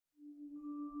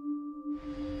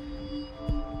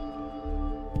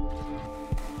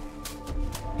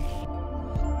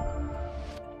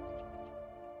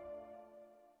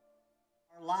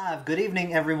Good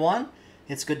evening, everyone.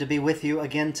 It's good to be with you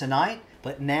again tonight.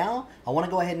 But now I want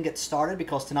to go ahead and get started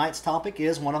because tonight's topic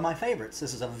is one of my favorites.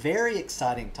 This is a very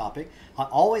exciting topic. I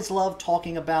always love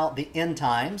talking about the end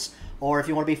times, or if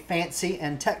you want to be fancy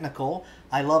and technical,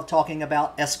 I love talking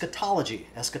about eschatology.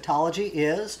 Eschatology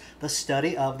is the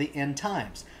study of the end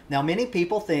times. Now, many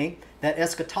people think that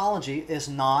eschatology is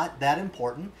not that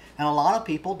important, and a lot of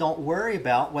people don't worry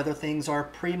about whether things are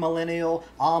premillennial,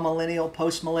 amillennial,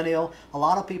 postmillennial. A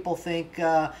lot of people think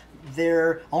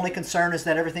their only concern is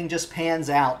that everything just pans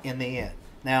out in the end.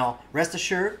 Now, rest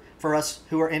assured, for us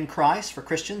who are in Christ, for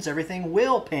Christians, everything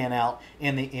will pan out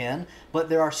in the end, but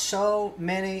there are so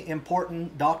many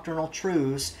important doctrinal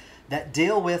truths that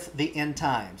deal with the end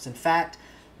times. In fact,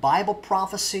 Bible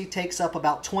prophecy takes up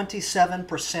about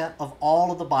 27% of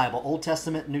all of the Bible, Old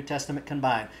Testament and New Testament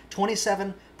combined.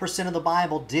 27% of the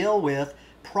Bible deal with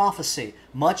prophecy.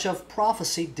 Much of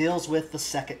prophecy deals with the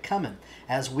second coming.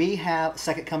 As we have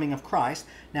second coming of Christ.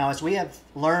 Now, as we have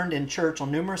learned in church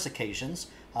on numerous occasions,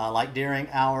 like during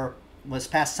was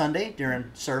past Sunday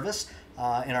during service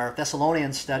in our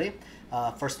Thessalonians study,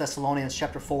 1 Thessalonians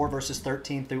chapter 4 verses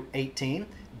 13 through 18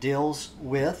 deals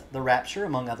with the rapture,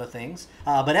 among other things.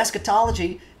 But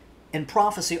eschatology and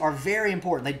prophecy are very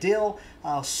important. They deal,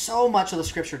 so much of the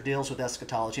Scripture deals with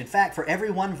eschatology. In fact, for every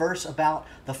one verse about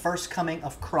the first coming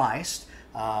of Christ,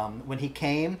 when He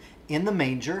came in the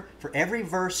manger, for every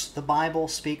verse the Bible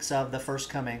speaks of the first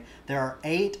coming, there are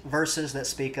 8 verses that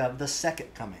speak of the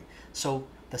second coming. So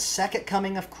the second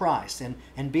coming of Christ,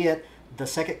 and be it the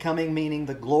second coming meaning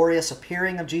the glorious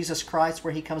appearing of Jesus Christ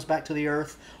where He comes back to the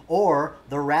earth, or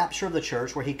the rapture of the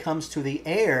church where He comes to the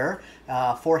air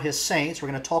for His saints. We're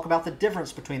going to talk about the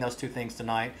difference between those two things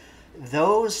tonight.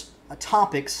 Those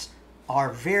topics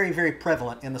are very, very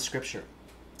prevalent in the Scripture.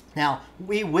 Now,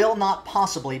 we will not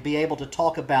possibly be able to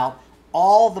talk about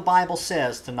all the Bible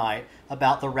says tonight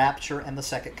about the rapture and the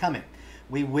second coming.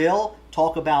 We will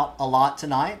talk about a lot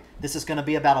tonight. This is going to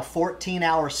be about a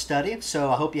 14-hour study, so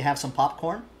I hope you have some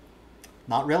popcorn.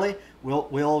 Not really.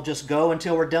 We'll just go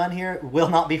until we're done here. It will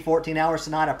not be 14 hours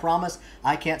tonight, I promise.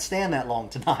 I can't stand that long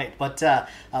tonight. But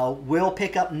we'll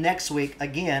pick up next week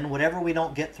again, whatever we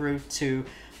don't get through to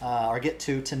or get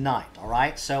to tonight. All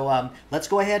right? So let's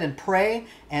go ahead and pray,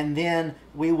 and then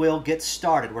we will get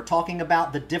started. We're talking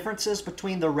about the differences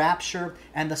between the rapture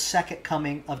and the second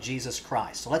coming of Jesus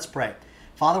Christ. So let's pray.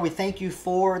 Father, we thank You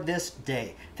for this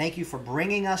day. Thank You for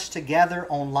bringing us together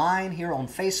online here on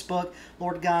Facebook.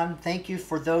 Lord God, thank You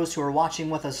for those who are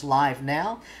watching with us live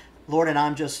now. Lord, and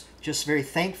I'm just very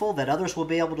thankful that others will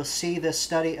be able to see this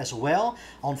study as well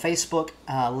on Facebook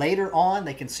later on.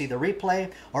 They can see the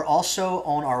replay, or also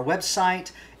on our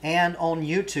website and on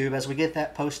YouTube as we get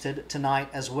that posted tonight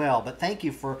as well. But thank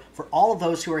You for all of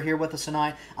those who are here with us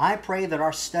tonight. I pray that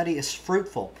our study is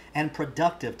fruitful and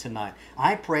productive tonight.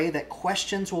 I pray that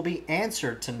questions will be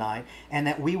answered tonight, and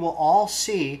that we will all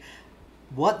see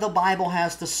what the Bible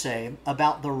has to say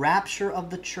about the rapture of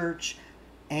the church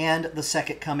and the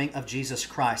second coming of Jesus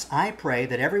Christ. I pray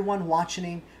that everyone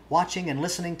watching and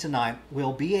listening tonight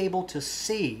will be able to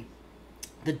see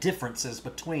the differences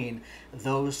between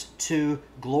those two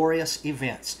glorious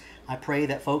events. I pray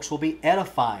that folks will be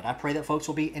edified. I pray that folks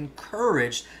will be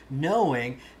encouraged,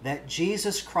 knowing that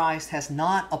Jesus Christ has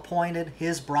not appointed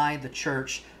His bride, the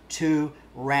church, to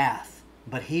wrath,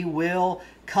 but He will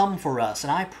come for us.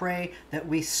 And I pray that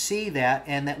we see that,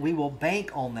 and that we will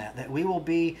bank on that we will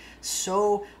be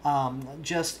so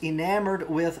just enamored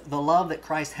with the love that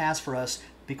Christ has for us,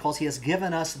 because He has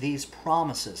given us these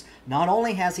promises. Not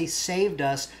only has He saved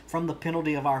us from the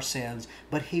penalty of our sins,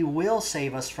 but He will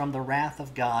save us from the wrath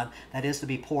of God that is to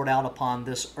be poured out upon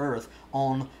this earth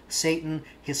on Satan,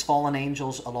 his fallen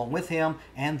angels along with him,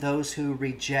 and those who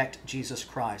reject Jesus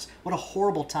Christ. What a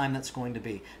horrible time that's going to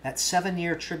be. That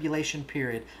 7-year tribulation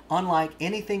period, unlike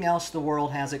anything else the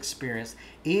world has experienced,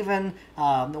 even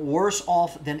worse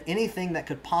off than anything that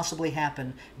could possibly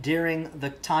happen during the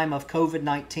time of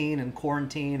COVID-19 and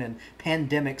quarantine and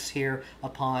pandemics here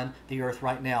upon the earth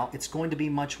right now. It's going to be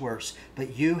much worse.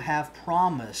 But You have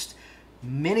promised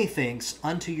many things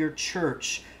unto Your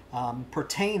church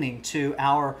pertaining to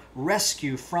our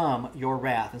rescue from Your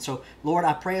wrath. And so, Lord,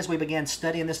 I pray as we begin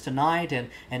studying this tonight and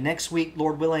next week,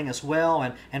 Lord willing, as well,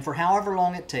 and for however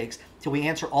long it takes till we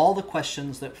answer all the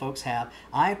questions that folks have,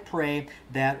 I pray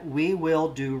that we will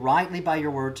do rightly by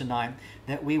Your word tonight,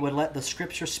 that we would let the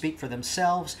Scripture speak for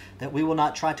themselves, that we will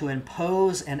not try to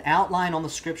impose an outline on the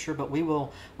Scripture, but we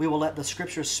will let the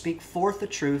Scripture speak forth the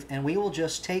truth, and we will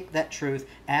just take that truth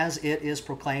as it is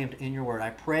proclaimed in Your word.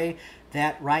 I pray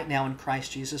that right now in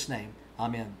Christ Jesus' name.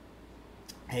 Amen.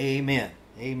 Amen.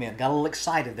 Amen. Got a little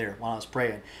excited there while I was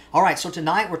praying. All right, so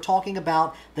tonight we're talking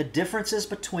about the differences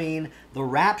between the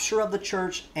rapture of the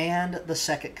church and the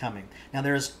second coming. Now,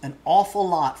 there's an awful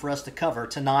lot for us to cover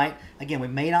tonight. Again, we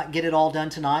may not get it all done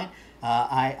tonight.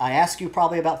 I asked you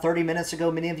probably about 30 minutes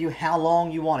ago, many of you, how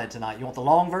long you wanted tonight. You want the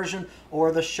long version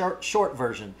or the short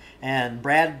version? And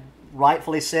Brad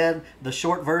rightfully said the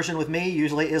short version with me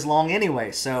usually is long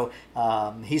anyway, so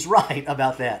he's right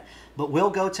about that. But we'll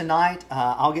go tonight.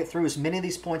 I'll get through as many of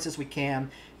these points as we can,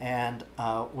 and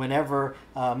whenever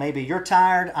maybe you're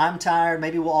tired, I'm tired,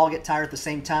 maybe we'll all get tired at the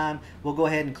same time, we'll go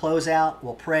ahead and close out,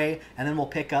 we'll pray, and then we'll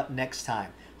pick up next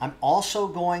time. I'm also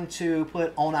going to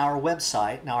put on our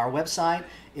website. Now, our website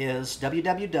is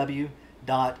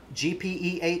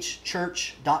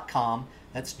www.gpehchurch.com.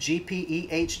 That's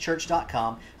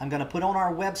gpehchurch.com. I'm going to put on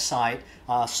our website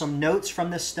some notes from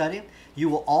this study. You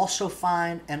will also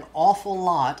find an awful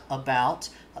lot about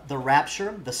the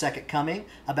rapture, the second coming,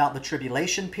 about the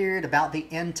tribulation period, about the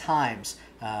end times.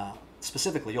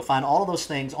 Specifically, you'll find all of those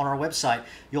things on our website.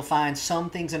 You'll find some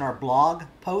things in our blog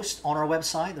post on our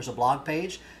website. There's a blog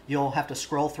page you'll have to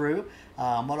scroll through.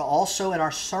 But also in our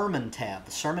sermon tab.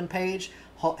 The sermon page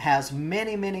has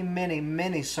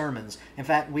many sermons. In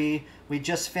fact, we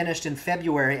just finished in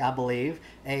February, I believe,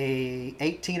 a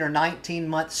 18 or 19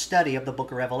 month study of the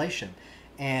book of Revelation.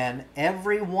 And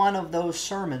every one of those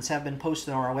sermons have been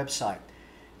posted on our website.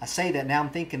 I say that now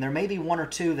I'm thinking there may be one or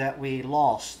two that we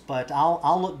lost, but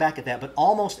I'll look back at that. But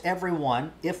almost every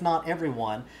one, if not every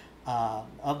one,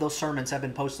 of those sermons have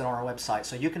been posted on our website.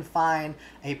 So you can find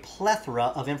a plethora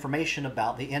of information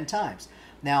about the end times.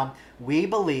 Now, we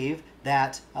believe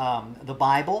that the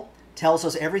Bible tells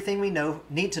us everything we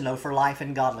need to know for life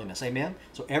and godliness. Amen?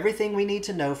 So everything we need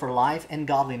to know for life and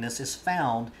godliness is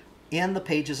found in the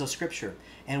pages of Scripture.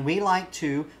 And we like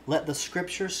to let the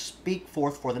Scriptures speak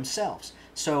forth for themselves.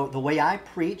 So the way I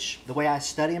preach, the way I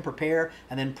study and prepare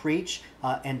and then preach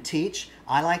and teach,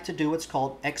 I like to do what's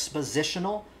called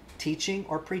expositional teaching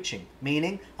or preaching.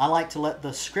 Meaning, I like to let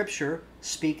the Scripture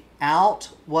speak out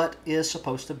what is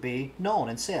supposed to be known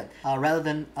and said. Rather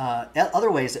than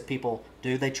other ways that people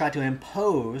do, they try to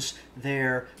impose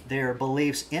their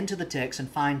beliefs into the text and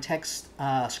find text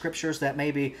scriptures that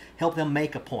maybe help them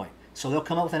make a point. So they'll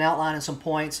come up with an outline and some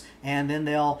points, and then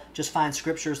they'll just find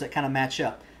scriptures that kind of match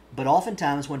up. But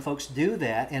oftentimes when folks do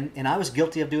that, and I was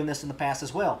guilty of doing this in the past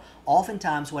as well,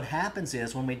 oftentimes what happens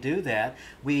is when we do that,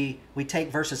 we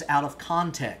take verses out of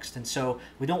context. And so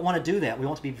we don't want to do that. We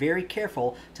want to be very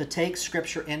careful to take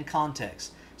Scripture in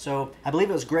context. So I believe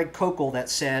it was Greg Kokel that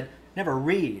said, never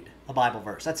read a Bible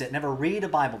verse. That's it. Never read a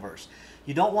Bible verse.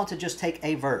 You don't want to just take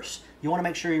a verse. You want to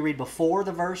make sure you read before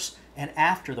the verse and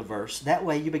after the verse. That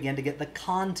way you begin to get the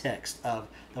context of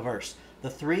the verse. The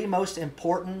three most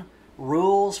important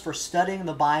rules for studying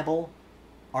the Bible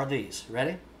are these.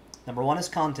 Ready? Number one is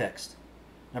context.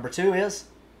 Number two is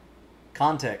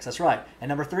context. That's right. And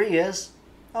number three is,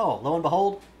 oh, lo and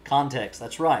behold, context.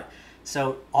 That's right.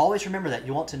 So always remember that.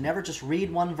 You want to never just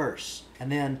read one verse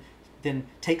and then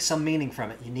take some meaning from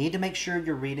it. You need to make sure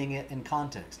you're reading it in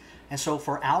context. And so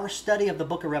for our study of the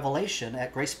book of Revelation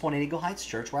at Grace Point and Eagle Heights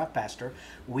Church, where I pastor,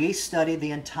 we studied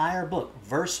the entire book,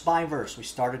 verse by verse. We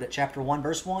started at chapter 1,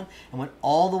 verse 1, and went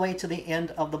all the way to the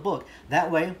end of the book. That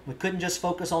way, we couldn't just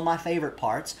focus on my favorite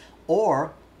parts,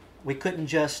 or we couldn't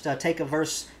just take a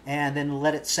verse and then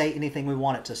let it say anything we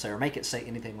want it to say, or make it say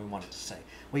anything we want it to say.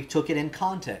 We took it in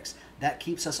context. That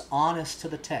keeps us honest to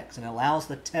the text and allows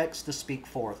the text to speak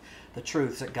forth the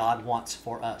truths that God wants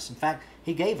for us. In fact,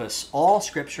 He gave us all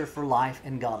Scripture for life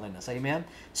and godliness. Amen?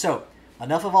 So,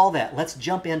 enough of all that. Let's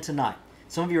jump in tonight.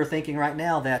 Some of you are thinking right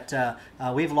now that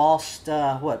we've lost,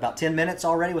 about 10 minutes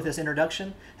already with this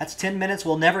introduction? That's 10 minutes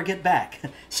we'll never get back.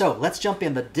 So, let's jump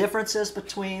in. The differences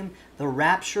between the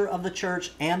rapture of the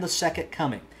church and the second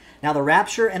coming. Now, the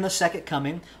rapture and the second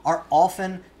coming are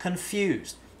often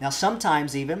confused. Now,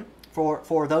 sometimes even,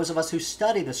 for those of us who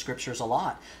study the Scriptures a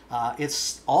lot,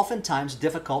 it's oftentimes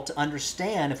difficult to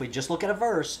understand, if we just look at a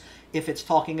verse, if it's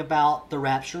talking about the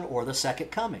rapture or the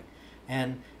second coming.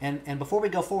 And before we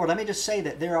go forward, let me just say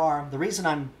that the reason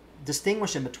I'm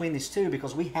distinguishing between these two,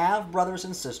 because we have brothers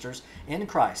and sisters in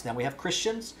Christ. Now, we have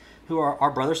Christians who are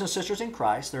our brothers and sisters in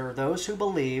Christ. There are those who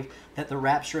believe that the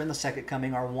rapture and the second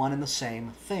coming are one and the same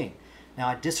thing. Now,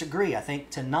 I disagree. I think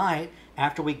tonight,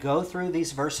 after we go through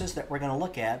these verses that we're going to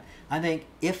look at, I think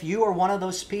if you are one of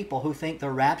those people who think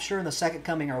the rapture and the second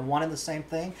coming are one and the same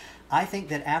thing, I think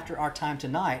that after our time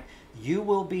tonight, you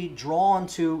will be drawn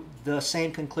to the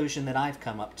same conclusion that I've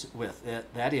come up with.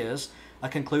 That is a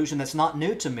conclusion that's not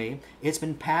new to me. It's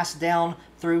been passed down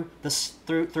through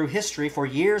history for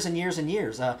years and years and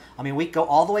years. I mean, we go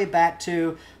all the way back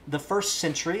to the first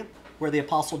century, where the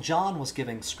Apostle John was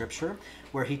giving Scripture,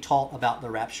 where he taught about the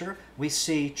rapture. We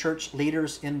see church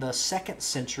leaders in the second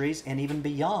centuries and even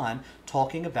beyond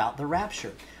talking about the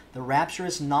rapture. The rapture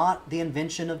is not the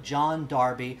invention of John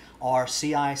Darby or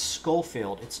C.I.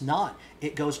 Schofield. It's not.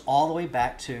 It goes all the way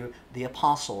back to the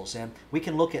apostles. And we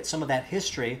can look at some of that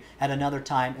history at another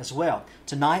time as well.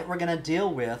 Tonight we're going to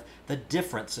deal with the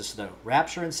differences, though.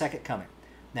 Rapture and second coming.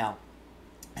 Now,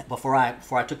 before I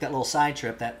took that little side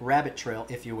trip, that rabbit trail,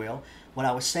 if you will, what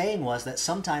I was saying was that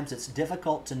sometimes it's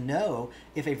difficult to know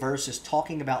if a verse is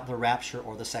talking about the rapture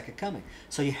or the second coming.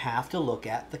 So you have to look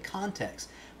at the context.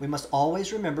 We must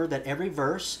always remember that every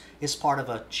verse is part of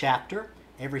a chapter.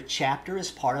 Every chapter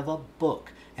is part of a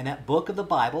book. And that book of the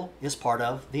Bible is part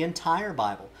of the entire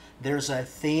Bible. There's a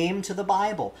theme to the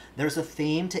Bible. There's a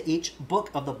theme to each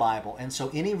book of the Bible. And so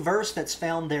any verse that's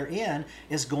found therein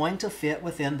is going to fit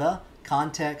within the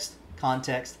context,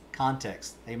 context,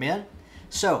 context. Amen?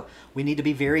 So we need to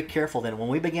be very careful then. When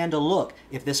we begin to look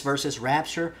if this verse is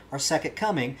rapture or second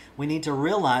coming, we need to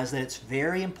realize that it's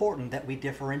very important that we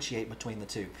differentiate between the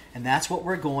two. And that's what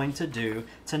we're going to do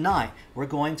tonight. We're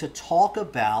going to talk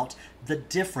about the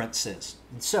differences.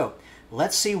 And so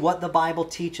let's see what the Bible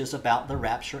teaches about the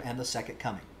rapture and the second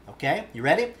coming. Okay? You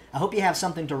ready? I hope you have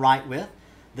something to write with.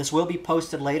 This will be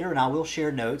posted later and I will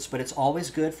share notes, but it's always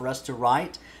good for us to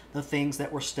write the things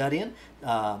that we're studying,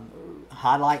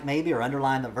 highlight maybe or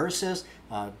underline the verses,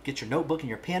 get your notebook and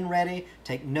your pen ready,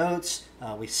 take notes.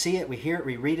 We see it, we hear it,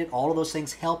 we read it. All of those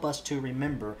things help us to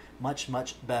remember much,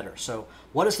 much better. So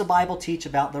what does the Bible teach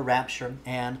about the rapture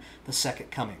and the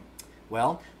second coming?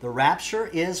 Well, the rapture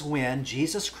is when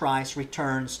Jesus Christ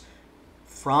returns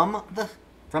from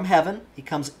heaven. He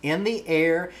comes in the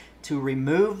air to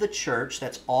remove the church,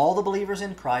 that's all the believers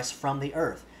in Christ, from the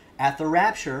earth. At the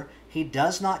rapture, He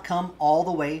does not come all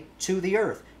the way to the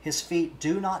earth. His feet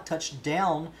do not touch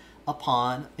down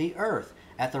upon the earth.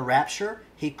 At the rapture,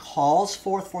 He calls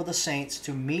forth for the saints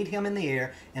to meet Him in the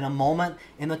air in a moment,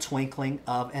 in the twinkling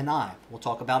of an eye. We'll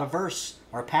talk about a verse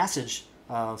or a passage,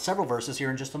 several verses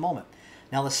here in just a moment.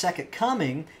 Now, the second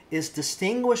coming is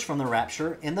distinguished from the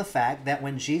rapture in the fact that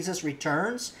when Jesus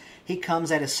returns, He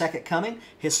comes at His second coming,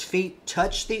 His feet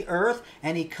touch the earth,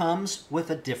 and He comes with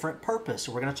a different purpose.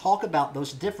 So we're going to talk about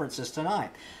those differences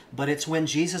tonight. But it's when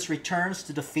Jesus returns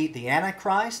to defeat the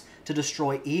Antichrist, to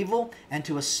destroy evil, and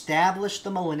to establish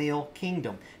the millennial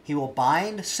kingdom. He will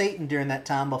bind Satan during that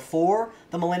time before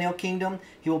the millennial kingdom.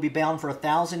 He will be bound for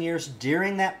 1,000 years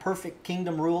during that perfect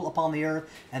kingdom rule upon the earth,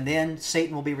 and then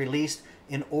Satan will be released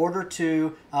in order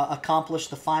to accomplish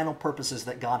the final purposes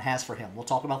that God has for him. We'll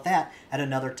talk about that at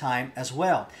another time as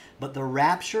well. But the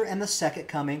rapture and the second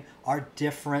coming are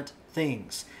different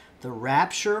things. The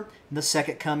rapture and the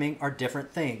second coming are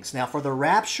different things. Now, for the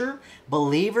rapture,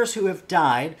 believers who have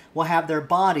died will have their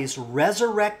bodies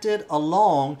resurrected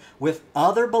along with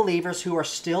other believers who are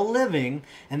still living,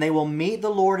 and they will meet the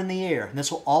Lord in the air. And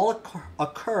this will all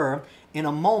occur in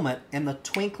a moment, in the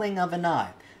twinkling of an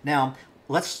eye. Now,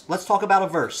 let's talk about a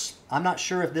verse. I'm not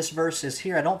sure if this verse is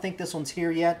here. I don't think this one's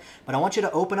here yet, but I want you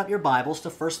to open up your Bibles to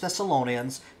 1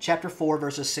 Thessalonians chapter 4,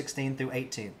 verses 16 through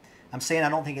 18. I'm saying I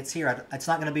don't think it's here. It's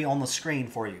not going to be on the screen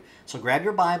for you. So grab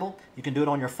your Bible. You can do it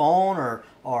on your phone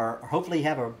or hopefully you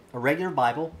have a regular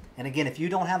Bible. And again, if you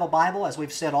don't have a Bible, as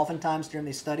we've said oftentimes during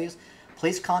these studies,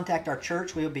 please contact our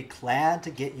church. We would be glad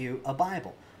to get you a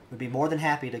Bible. We'd be more than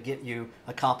happy to get you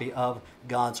a copy of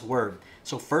God's Word.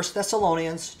 So 1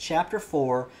 Thessalonians chapter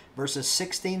 4, verses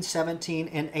 16, 17,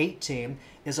 and 18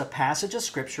 is a passage of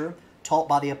Scripture taught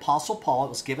by the Apostle Paul. It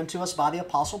was given to us by the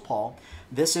Apostle Paul.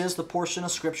 This is the portion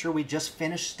of Scripture we just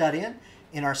finished studying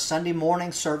in our Sunday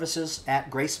morning services at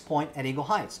Grace Point at Eagle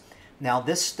Heights. Now,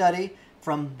 this study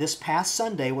from this past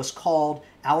Sunday was called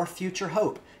Our Future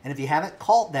Hope. And if you haven't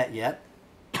caught that yet,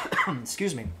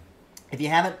 excuse me, if you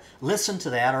haven't listened to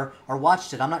that or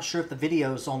watched it, I'm not sure if the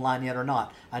video is online yet or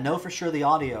not. I know for sure the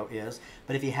audio is,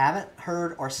 but if you haven't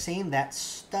heard or seen that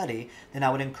study, then I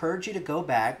would encourage you to go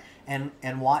back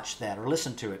and watch that or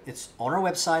listen to it. It's on our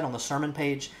website on the sermon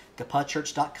page,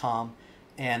 gapachurch.com,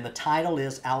 and the title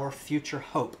is Our Future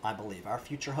Hope, I believe, Our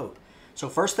Future Hope. So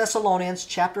 1 Thessalonians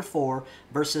chapter 4,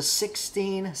 verses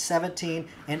 16, 17,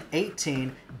 and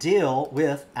 18 deal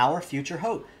with our future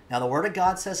hope. Now the Word of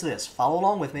God says this. Follow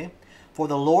along with me. For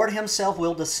the Lord Himself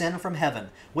will descend from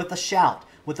heaven with a shout,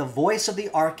 with the voice of the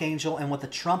archangel, and with the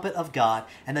trumpet of God,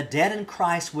 and the dead in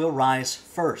Christ will rise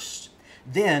first.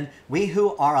 Then we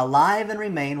who are alive and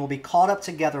remain will be caught up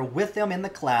together with them in the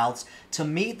clouds to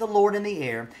meet the Lord in the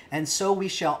air, and so we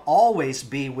shall always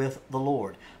be with the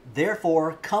Lord.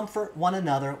 Therefore, comfort one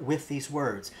another with these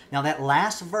words. Now, that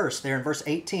last verse there in verse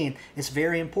 18 is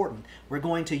very important. We're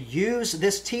going to use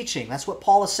this teaching. That's what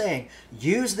Paul is saying.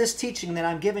 Use this teaching that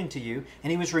I'm giving to you. And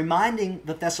he was reminding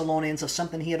the Thessalonians of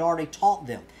something he had already taught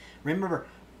them. Remember,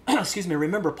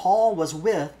 remember, Paul was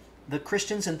with the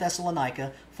Christians in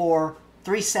Thessalonica for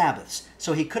 3 Sabbaths.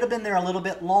 So he could have been there a little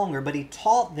bit longer, but he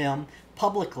taught them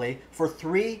publicly for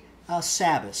 3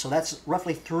 Sabbaths. So that's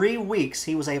roughly 3 weeks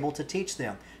he was able to teach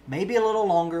them. Maybe a little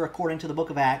longer according to the book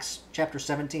of Acts, chapter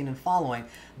 17 and following,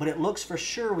 but it looks for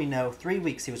sure, we know, 3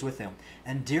 weeks he was with them.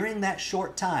 And during that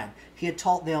short time, he had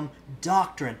taught them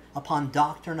doctrine upon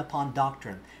doctrine upon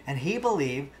doctrine. And he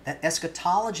believed that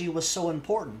eschatology was so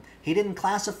important. He didn't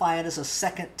classify it as a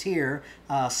second-tier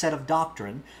set of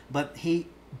doctrine, but he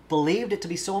believed it to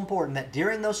be so important that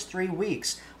during those 3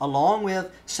 weeks, along with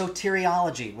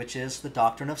soteriology, which is the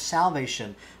doctrine of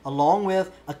salvation, along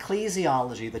with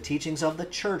ecclesiology, the teachings of the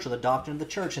church or the doctrine of the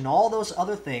church, and all those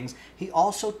other things, he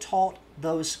also taught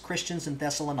those Christians in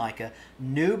Thessalonica,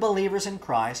 new believers in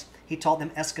Christ, he taught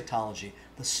them eschatology,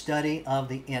 the study of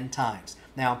the end times.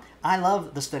 Now, I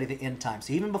love the study of the end times.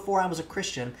 Even before I was a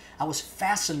Christian, I was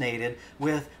fascinated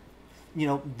with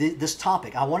this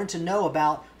topic. I wanted to know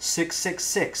about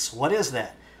 666. What is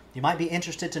that? You might be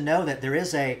interested to know that there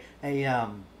is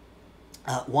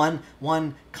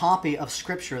one copy of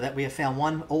Scripture that we have found,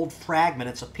 one old fragment.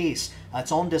 It's a piece.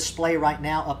 It's on display right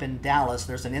now up in Dallas.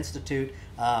 There's an institute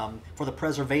for the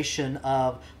preservation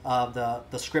of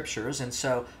the Scriptures, and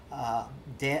so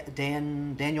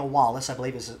Daniel Wallace, I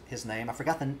believe is his name. I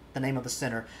forgot the name of the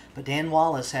center, but Dan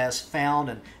Wallace has found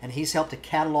and he's helped to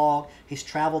catalog. He's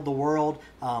traveled the world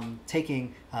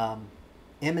taking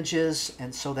images,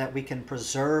 and so that we can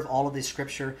preserve all of these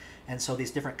Scripture, and so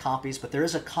these different copies. But there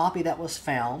is a copy that was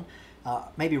found,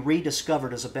 maybe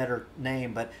rediscovered is a better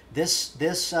name, but this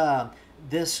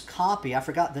copy, I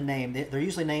forgot the name. They're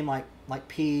usually named like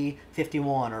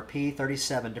P51 or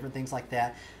P37, different things like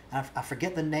that. I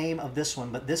forget the name of this one,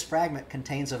 but this fragment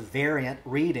contains a variant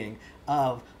reading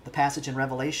of the passage in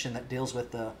Revelation that deals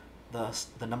with the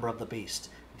number of the beast,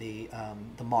 the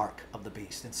mark of the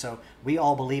beast. And so we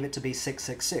all believe it to be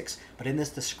 666, but in this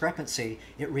discrepancy,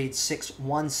 it reads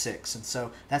 616, and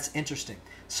so that's interesting.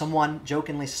 Someone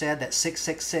jokingly said that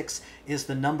 666 is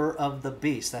the number of the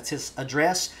beast. That's his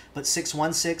address, but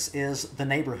 616 is the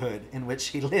neighborhood in which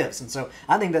he lives. And so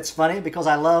I think that's funny because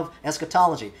I love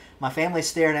eschatology. My family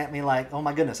stared at me like, oh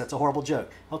my goodness, that's a horrible joke.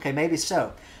 Okay, maybe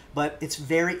so. But it's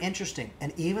very interesting.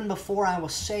 And even before I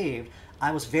was saved,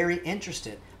 I was very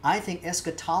interested. I think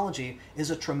eschatology is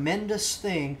a tremendous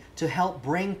thing to help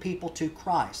bring people to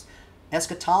Christ.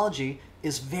 Eschatology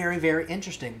is very, very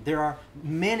interesting. There are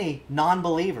many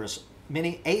non-believers,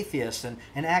 many atheists and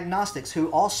agnostics who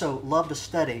also love to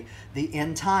study the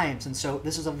end times. And so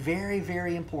this is a very,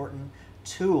 very important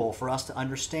tool for us to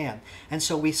understand. And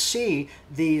so we see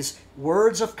these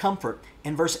words of comfort.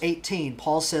 In verse 18,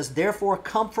 Paul says, therefore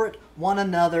comfort one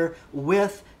another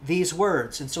with these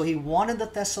words. And so he wanted the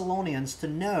Thessalonians to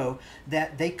know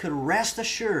that they could rest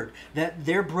assured that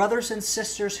their brothers and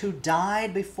sisters who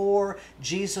died before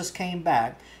Jesus came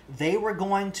back, they were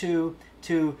going to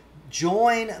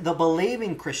join the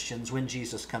believing Christians when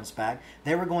Jesus comes back.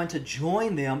 They were going to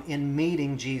join them in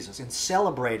meeting Jesus, in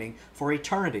celebrating for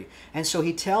eternity. And so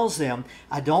he tells them,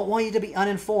 I don't want you to be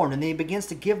uninformed. And then he begins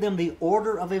to give them the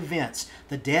order of events.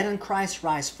 The dead in Christ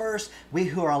rise first. We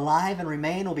who are alive and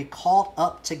remain will be caught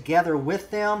up together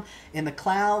with them in the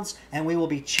clouds, and we will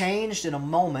be changed in a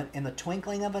moment, in the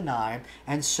twinkling of an eye,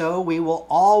 and so we will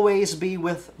always be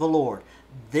with the Lord.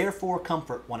 Therefore,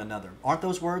 comfort one another. Aren't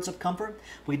those words of comfort?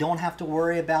 We don't have to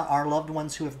worry about our loved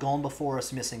ones who have gone before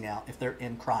us missing out if they're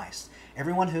in Christ.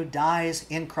 Everyone who dies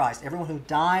in Christ, everyone who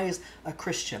dies a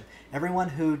Christian, everyone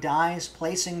who dies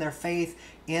placing their faith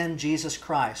in Jesus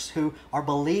Christ, who are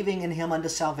believing in Him unto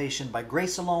salvation by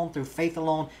grace alone, through faith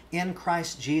alone, in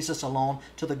Christ Jesus alone,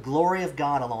 to the glory of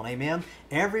God alone. Amen?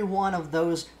 Every one of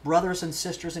those brothers and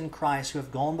sisters in Christ who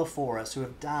have gone before us, who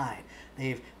have died,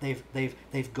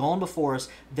 They've gone before us.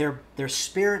 Their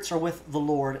spirits are with the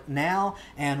Lord now,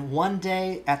 and one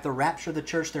day at the rapture of the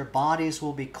church, their bodies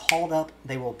will be called up.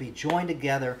 They will be joined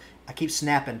together. I keep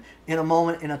snapping. In a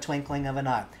moment, in a twinkling of an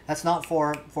eye. That's not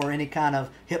for any kind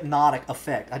of hypnotic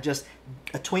effect.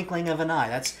 A twinkling of an eye.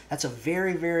 That's a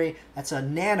that's a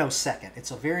nanosecond.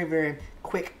 It's a very, very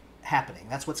quick happening.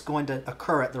 That's what's going to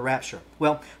occur at the rapture.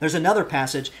 Well, there's another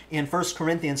passage in 1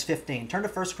 Corinthians 15. Turn to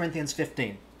 1 Corinthians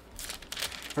 15.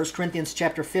 1 Corinthians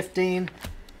chapter 15.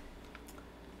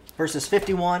 verses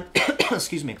 51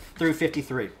 excuse me, through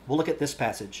 53. We'll look at this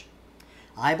passage.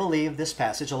 I believe this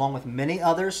passage, along with many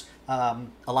others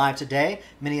alive today,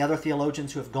 many other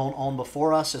theologians who have gone on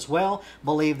before us as well,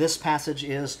 believe this passage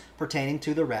is pertaining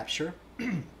to the rapture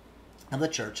of the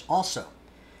church also.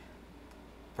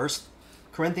 1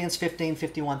 Corinthians 15,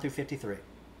 51 through 53.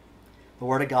 The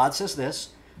Word of God says this,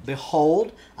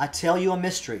 Behold, I tell you a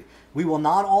mystery. We will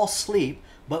not all sleep,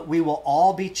 but we will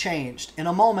all be changed in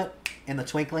a moment, in the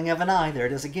twinkling of an eye. There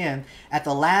it is again. At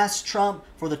the last trump,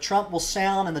 for the trump will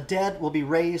sound, and the dead will be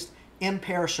raised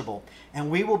imperishable, and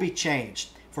we will be changed.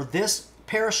 For this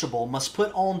perishable must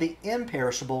put on the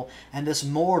imperishable, and this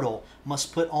mortal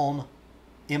must put on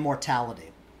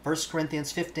immortality. 1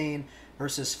 Corinthians 15,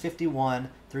 verses 51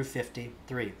 through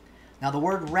 53. Now the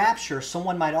word rapture,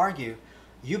 someone might argue,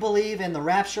 you believe in the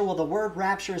rapture? Well, the word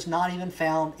rapture is not even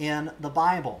found in the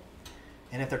Bible.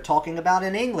 And if they're talking about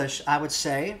in English, I would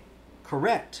say,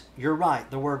 correct, you're right.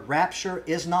 The word rapture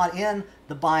is not in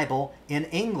the Bible in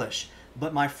English.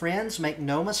 But my friends, make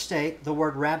no mistake, the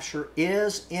word rapture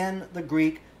is in the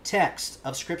Greek text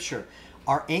of Scripture.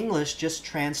 Our English just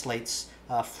translates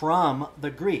from the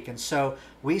Greek. And so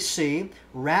we see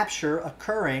rapture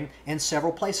occurring in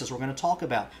several places we're going to talk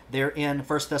about. They're in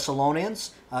 1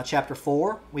 Thessalonians chapter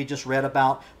 4. We just read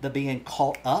about the being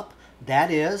caught up.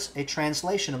 That is a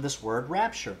translation of this word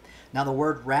rapture. Now the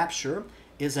word rapture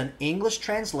is an English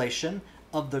translation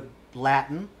of the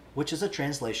Latin, which is a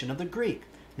translation of the Greek.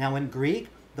 Now in Greek,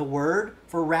 the word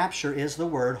for rapture is the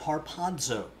word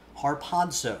harpazo.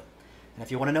 Harpazo. And if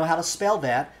you want to know how to spell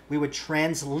that, we would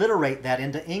transliterate that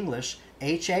into English,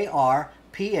 H-A-R-P-A-Z-O.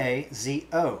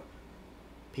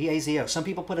 P-A-Z-O. Some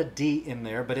people put a D in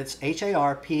there, but it's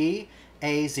H-A-R-P-A-Z-O.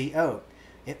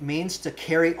 It means to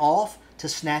carry off, to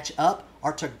snatch up,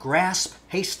 or to grasp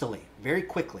hastily, very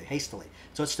quickly, hastily.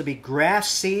 So it's to be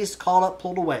grasped, seized, caught up,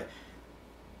 pulled away.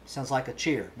 Sounds like a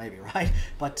cheer, maybe, right?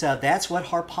 But that's what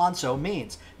harpazo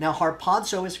means. Now,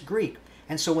 harpazo is Greek.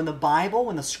 And so when the Bible,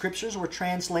 when the Scriptures were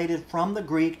translated from the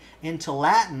Greek into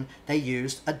Latin, they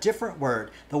used a different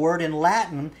word. The word in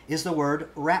Latin is the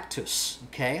word raptus,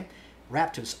 okay?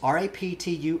 Raptus,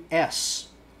 R-A-P-T-U-S.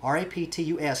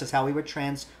 R-A-P-T-U-S is how we would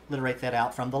transliterate that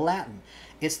out from the Latin.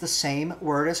 It's the same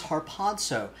word as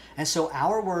harpazo. And so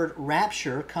our word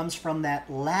rapture comes from that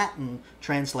Latin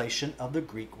translation of the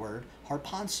Greek word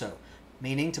harpazo,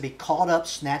 meaning to be caught up,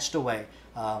 snatched away,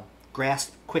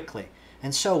 grasped quickly.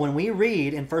 And so when we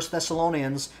read in 1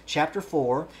 Thessalonians chapter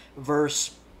 4,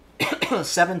 verse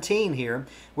 17 here,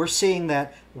 we're seeing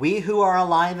that we who are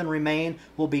alive and remain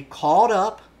will be caught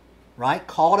up, right?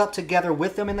 Caught up together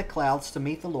with them in the clouds to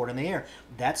meet the Lord in the air.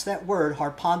 That's that word,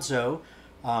 harpazo,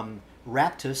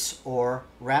 raptus, or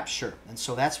rapture. And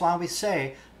so that's why we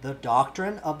say the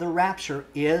doctrine of the rapture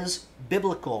is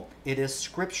biblical. It is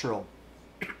scriptural.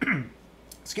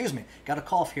 Excuse me, got a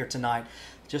cough here tonight.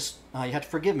 Just, you have to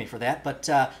forgive me for that, but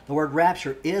the word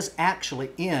rapture is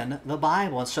actually in the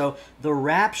Bible. And so the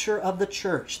rapture of the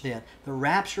church then, the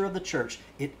rapture of the church,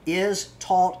 it is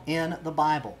taught in the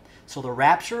Bible. So the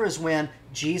rapture is when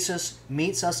Jesus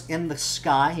meets us in the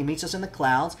sky. He meets us in the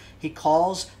clouds. He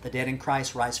calls the dead in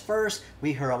Christ rise first.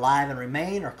 We who are alive and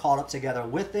remain are caught up together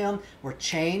with them. We're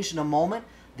changed in a moment.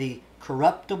 The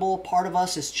corruptible part of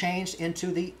us is changed into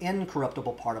the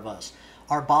incorruptible part of us.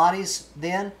 Our bodies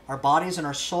then, our bodies and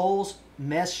our souls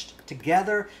meshed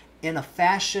together in a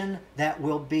fashion that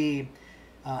will be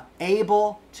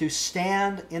able to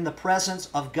stand in the presence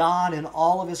of God in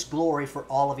all of His glory for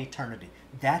all of eternity.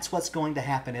 That's what's going to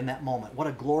happen in that moment. What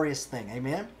a glorious thing.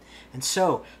 Amen? And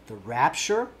so, the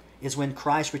rapture is when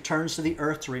Christ returns to the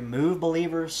earth to remove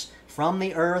believers from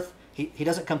the earth. He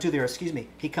doesn't come to the earth, excuse me.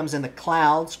 He comes in the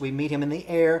clouds. We meet Him in the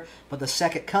air. But the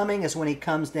second coming is when He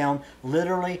comes down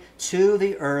literally to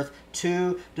the earth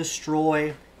to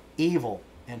destroy evil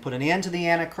and put an end to the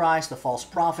Antichrist, the false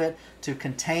prophet, to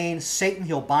contain Satan.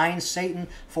 He'll bind Satan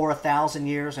for 1,000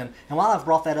 years. And while I've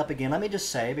brought that up again, let me just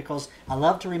say, because I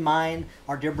love to remind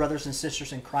our dear brothers and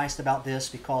sisters in Christ about this,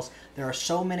 because there are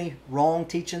so many wrong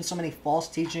teachings, so many false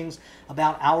teachings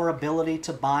about our ability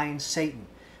to bind Satan.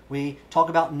 We talk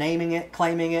about naming it,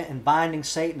 claiming it, and binding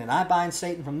Satan. And I bind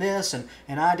Satan from this, and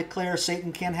I declare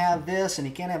Satan can have this, and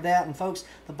he can't have that. And folks,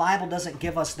 the Bible doesn't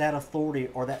give us that authority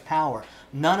or that power.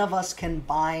 None of us can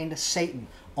bind Satan.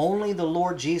 Only the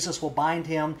Lord Jesus will bind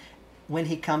him when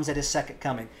He comes at His second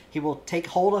coming. He will take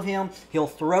hold of him, He'll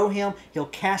throw him, He'll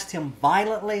cast him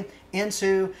violently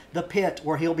into the pit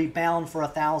where he'll be bound for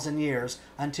 1,000 years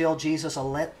until Jesus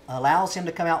allows him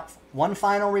to come out one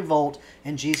final revolt,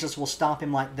 and Jesus will stop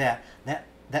him like that.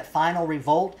 that final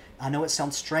revolt. I know it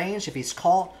sounds strange. If he's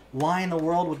caught, why in the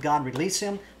world would God release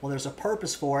him? Well, there's a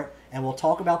purpose for it, and we'll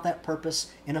talk about that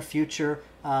purpose in a future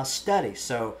study.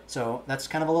 So that's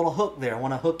kind of a little hook there. I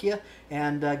want to hook you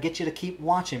and get you to keep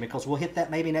watching, because we'll hit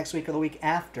that maybe next week or the week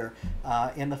after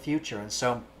in the future. And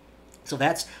so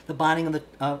that's the binding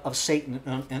of Satan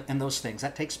and those things.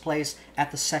 That takes place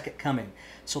at the second coming.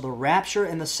 So the rapture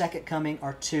and the second coming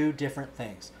are two different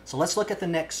things. So let's look at the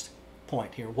next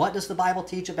point here. What does the Bible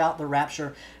teach about the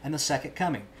rapture and the second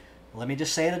coming? Well, let me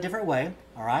just say it a different way.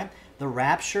 All right? The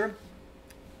rapture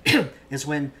is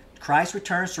when Christ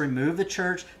returns to remove the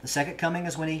church. The second coming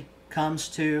is when he comes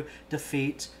to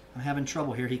defeat, I'm having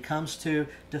trouble here, he comes to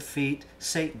defeat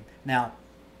Satan. Now,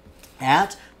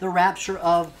 at the rapture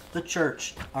of the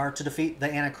church, or to defeat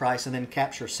the Antichrist and then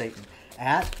capture Satan,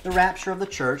 at the rapture of the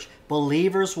church,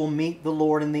 believers will meet the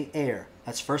Lord in the air.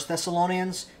 That's 1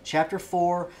 Thessalonians chapter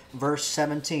 4, verse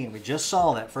 17. We just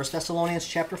saw that. 1 Thessalonians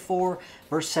chapter 4,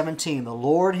 verse 17. The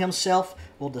Lord himself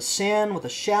will descend with a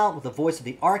shout, with the voice of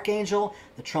the archangel,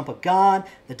 the trump of God.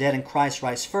 The dead in Christ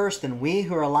rise first. Then we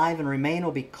who are alive and remain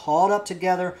will be caught up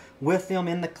together with them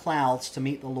in the clouds to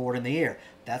meet the Lord in the air.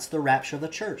 That's the rapture of the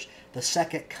church. The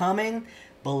second coming,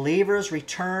 believers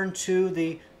return to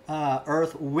the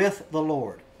earth with the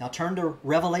Lord. Now turn to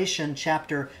Revelation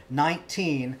chapter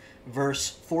 19, verse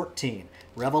 14.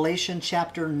 Revelation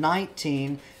chapter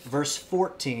 19, verse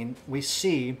 14, we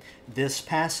see this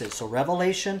passage. So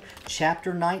Revelation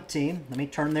chapter 19, let me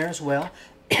turn there as well,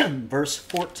 verse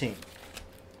 14.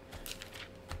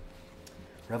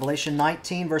 Revelation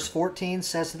 19, verse 14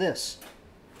 says this.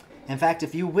 In fact,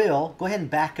 if you will, go ahead and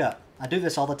back up. I do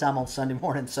this all the time on Sunday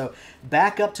morning, so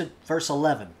back up to verse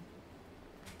 11.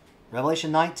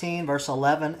 Revelation 19, verse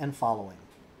 11 and following.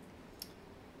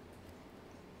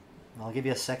 I'll give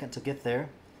you a second to get there.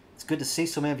 It's good to see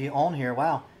so many of you on here.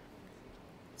 Wow.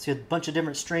 See a bunch of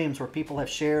different streams where people have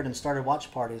shared and started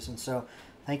watch parties. And so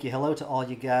thank you. Hello to all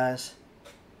you guys.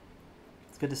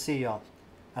 It's good to see y'all.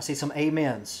 I see some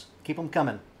amens. Keep them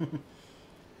coming. All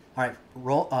right.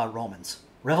 Romans.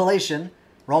 Revelation.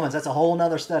 Romans, that's a whole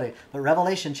nother study. But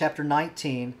Revelation chapter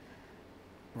 19,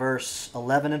 verse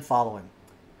 11 and following.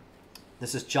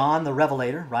 This is John the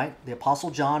Revelator, right? The Apostle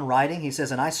John writing. He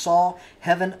says, "And I saw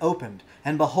heaven opened,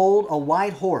 and behold, a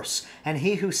white horse, and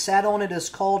he who sat on it is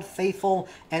called Faithful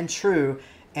and True,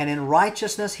 and in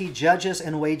righteousness he judges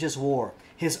and wages war.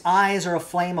 His eyes are a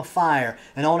flame of fire,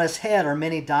 and on his head are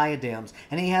many diadems.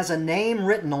 And he has a name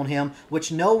written on him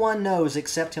which no one knows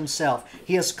except himself.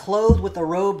 He is clothed with a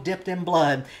robe dipped in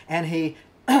blood, and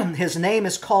his name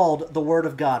is called the Word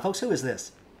of God." Folks, who is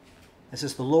this? This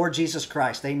is the Lord Jesus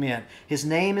Christ. Amen. His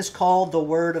name is called the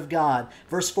Word of God.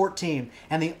 Verse 14.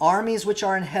 "And the armies which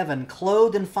are in heaven,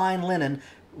 clothed in fine linen,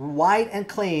 white and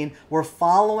clean, were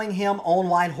following him on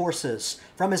white horses.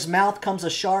 From his mouth comes a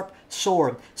sharp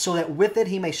sword, so that with it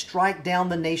he may strike down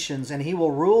the nations, and he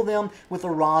will rule them with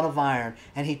a rod of iron.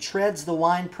 And he treads the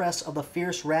winepress of the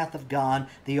fierce wrath of God,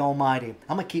 the Almighty."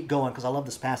 I'm going to keep going because I love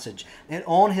this passage. "And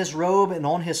on his robe and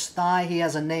on his thigh he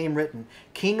has a name written,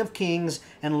 King of Kings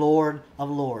and Lord of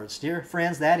Lords." Dear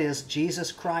friends, that is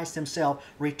Jesus Christ himself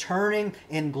returning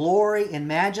in glory, in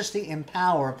majesty, in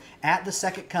power at the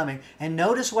second coming. And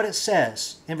notice what it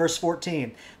says in verse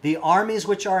 14. "The armies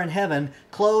which are in heaven,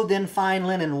 clothed in fine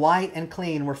linen, white and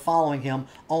clean, were following him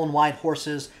on white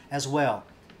horses as well."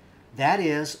 That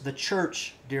is the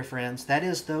church, dear friends. That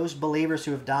is those believers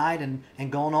who have died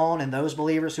and gone on, and those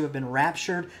believers who have been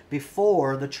raptured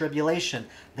before the tribulation.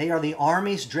 They are the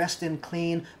armies dressed in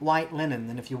clean white linen.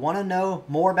 And if you want to know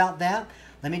more about that,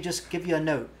 let me just give you a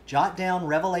note. Jot down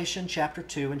Revelation chapter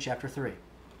 2 and chapter 3.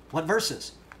 What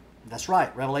verses? That's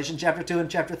right, Revelation chapter 2 and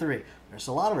chapter 3. There's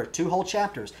a lot of it, 2 whole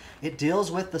chapters. It deals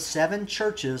with the 7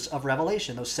 churches of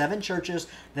Revelation, those 7 churches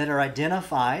that are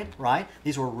identified, right?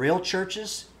 These were real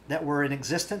churches that were in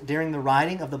existence during the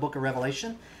writing of the book of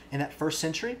Revelation in that first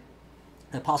century.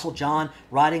 The Apostle John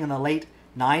writing in the late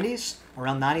 90s,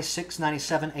 around 96,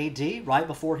 97 AD, right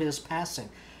before his passing.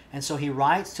 And so he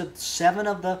writes to 7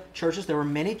 of the churches. There were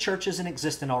many churches in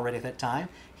existence already at that time.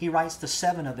 He writes to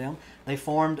 7 of them. They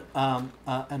formed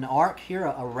an arc here,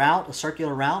 a route, a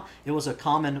circular route. It was a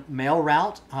common mail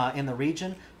route in the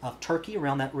region of Turkey,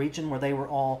 around that region where they were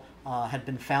all had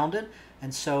been founded.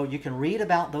 And so you can read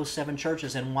about those 7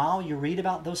 churches. And while you read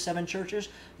about those 7 churches,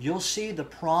 you'll see the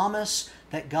promise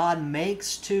that God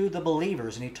makes to the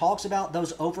believers. And he talks about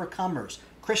those overcomers.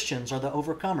 Christians are the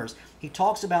overcomers. He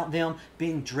talks about them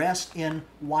being dressed in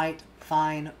white,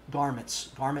 fine garments.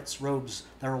 Garments, robes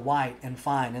that are white and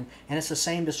fine. And it's the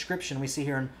same description we see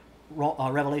here in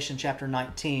Revelation chapter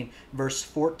 19, verse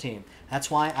 14. That's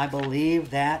why I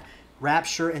believe that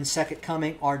rapture and second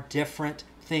coming are different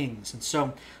things. And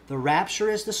so the rapture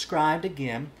is described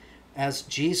again as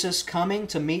Jesus coming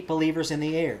to meet believers in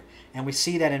the air. And we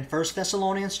see that in 1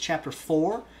 Thessalonians chapter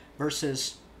 4,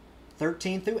 verses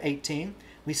 13 through 18.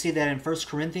 We see that in 1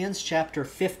 Corinthians chapter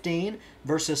 15,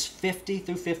 verses 50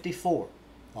 through 54.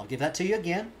 I'll give that to you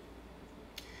again.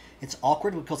 It's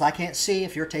awkward because I can't see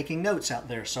if you're taking notes out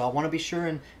there. So I want to be sure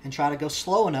and try to go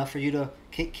slow enough for you to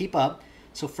keep up.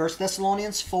 So 1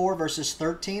 Thessalonians 4, verses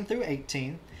 13 through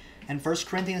 18. And 1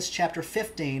 Corinthians chapter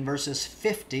 15, verses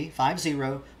 50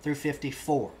 through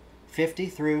 54. 50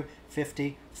 through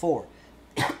 54.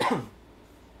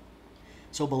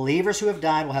 So believers who have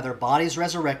died will have their bodies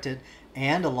resurrected,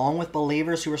 and along with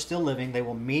believers who are still living, they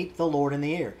will meet the Lord in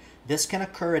the air. This can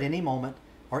occur at any moment,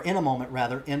 or in a moment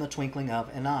rather, in the twinkling of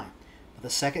an eye. But the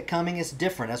second coming is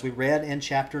different, as we read in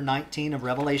chapter 19 of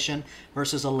Revelation,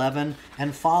 verses 11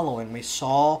 and following. We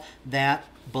saw that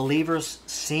believers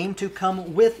seem to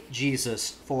come with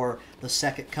Jesus for the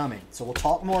second coming. So we'll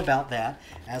talk more about that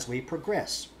as we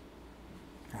progress.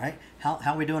 All right, how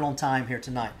are we doing on time here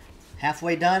tonight?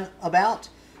 Halfway done about?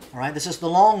 All right, this is the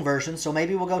long version, so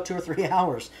maybe we'll go 2 or 3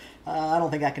 hours. I don't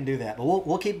think I can do that, but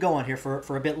we'll keep going here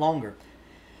for a bit longer.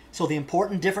 So the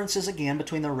important differences again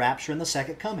between the rapture and the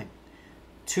second coming.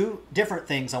 2 different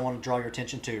things I want to draw your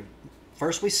attention to.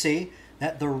 First, we see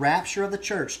that the rapture of the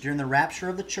church, during the rapture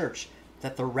of the church,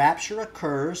 that the rapture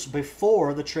occurs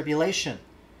before the tribulation.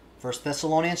 1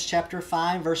 Thessalonians chapter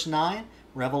 5, verse 9,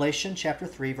 Revelation chapter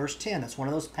 3, verse 10. That's one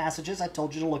of those passages I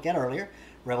told you to look at earlier.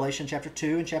 Revelation chapter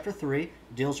 2 and chapter 3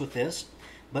 deals with this.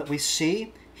 But we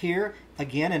see here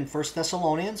again in 1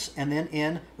 Thessalonians and then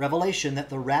in Revelation that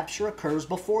the rapture occurs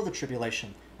before the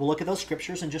tribulation. We'll look at those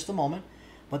scriptures in just a moment.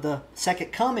 But the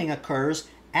second coming occurs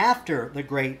after the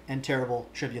great and terrible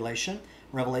tribulation.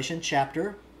 Revelation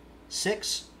chapter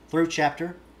 6 through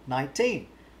chapter 19.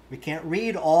 We can't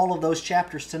read all of those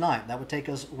chapters tonight. That would take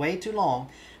us way too long.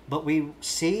 But we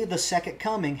see the second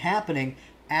coming happening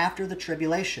after the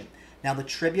tribulation. Now the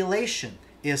tribulation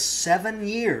is 7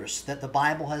 years that the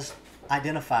Bible has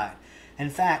identified. In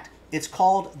fact, it's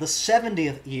called the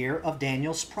 70th year of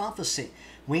Daniel's prophecy.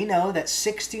 We know that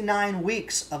 69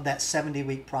 weeks of that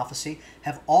 70-week prophecy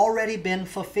have already been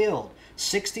fulfilled.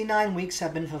 69 weeks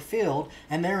have been fulfilled,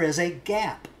 and there is a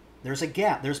gap. There's a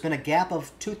gap. There's been a gap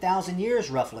of 2,000 years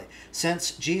roughly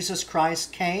since Jesus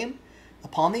Christ came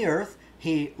upon the earth.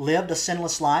 He lived a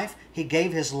sinless life. He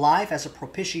gave his life as a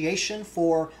propitiation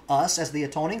for us, as the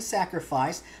atoning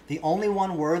sacrifice, the only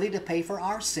one worthy to pay for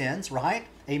our sins, right?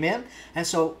 Amen? And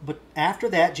so, but after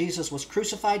that, Jesus was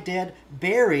crucified, dead,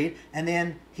 buried, and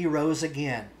then he rose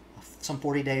again some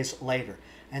 40 days later.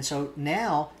 And so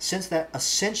now, since that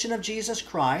ascension of Jesus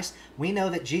Christ, we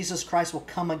know that Jesus Christ will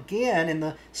come again in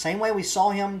the same way we saw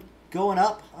him going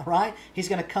up, right? He's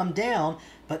going to come down,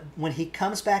 but when he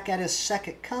comes back at his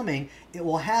second coming, it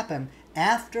will happen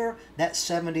after that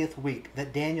 70th week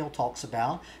that Daniel talks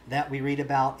about, that we read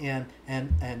about in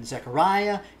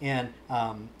Zechariah, in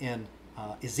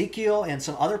Ezekiel, and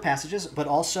some other passages, but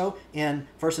also in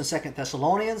 1 and 2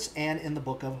 Thessalonians and in the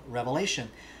book of Revelation.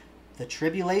 The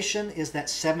tribulation is that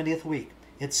 70th week.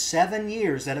 It's 7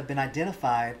 years that have been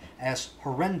identified as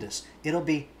horrendous. It'll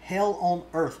be hell on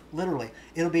earth, literally.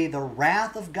 It'll be the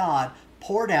wrath of God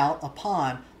poured out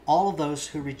upon all of those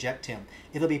who reject him.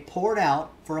 It'll be poured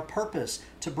out for a purpose,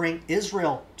 to bring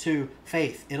Israel to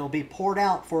faith. It'll be poured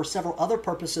out for several other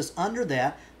purposes under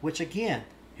that, which again,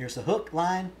 here's the hook,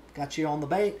 line, got you on the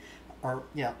bait, or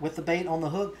yeah, with the bait on the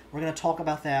hook. We're going to talk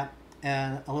about that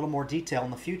in a little more detail in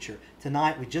the future.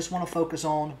 Tonight, we just want to focus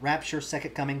on rapture,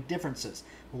 second coming differences.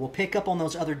 We'll pick up on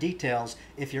those other details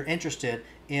if you're interested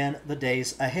in the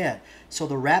days ahead. So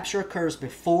the rapture occurs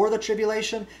before the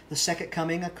tribulation. The second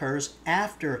coming occurs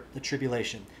after the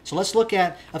tribulation. So let's look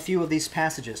at a few of these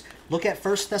passages. Look at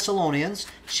 1 Thessalonians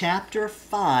chapter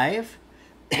 5.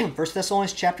 1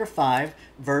 Thessalonians chapter 5,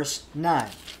 verse 9.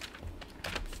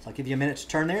 So I'll give you a minute to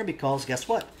turn there because guess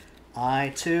what? I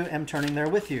too am turning there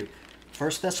with you.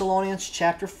 1 Thessalonians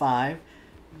chapter 5,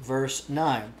 verse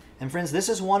 9. And friends, this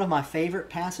is one of my favorite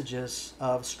passages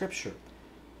of Scripture.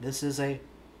 This is a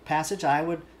passage I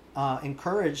would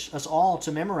encourage us all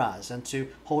to memorize and to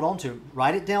hold on to.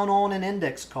 Write it down on an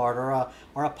index card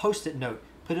or a Post-it note.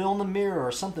 Put it on the mirror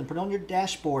or something. Put it on your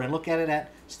dashboard and look at it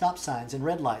at stop signs and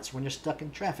red lights when you're stuck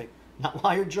in traffic. Not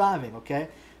while you're driving, okay?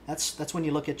 That's when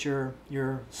you look at your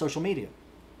social media.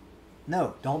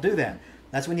 No, don't do that.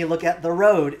 That's when you look at the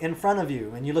road in front of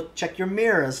you and you check your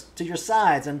mirrors to your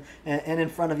sides and in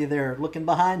front of you there, looking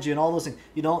behind you and all those things.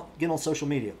 You don't get on social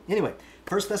media. Anyway,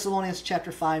 1 Thessalonians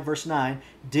chapter 5, verse 9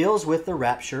 deals with the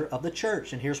rapture of the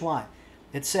church. And here's why.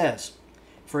 It says,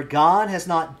 "For God has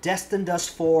not destined us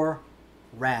for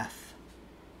wrath,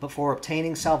 but for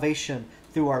obtaining salvation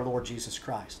through our Lord Jesus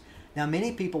Christ." Now,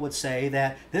 many people would say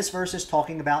that this verse is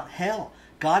talking about hell.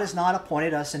 God has not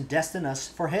appointed us and destined us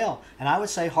for hell. And I would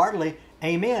say heartily,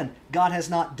 amen. God has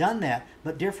not done that.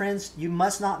 But dear friends, you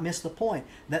must not miss the point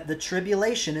that the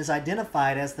tribulation is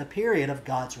identified as the period of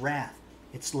God's wrath.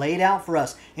 It's laid out for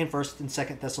us in 1st and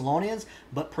 2nd Thessalonians,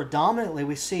 but predominantly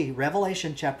we see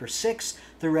Revelation chapter 6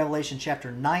 through Revelation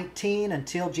chapter 19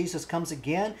 until Jesus comes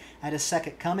again at His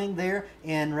second coming there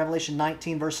in Revelation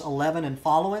 19 verse 11 and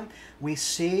following. We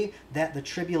see that the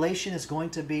tribulation is going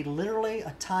to be literally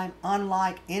a time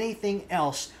unlike anything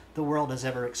else the world has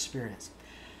ever experienced.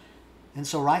 And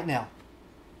so right now,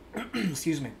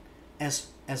 excuse me, as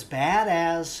bad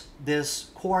as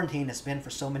this quarantine has been for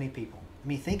so many people, I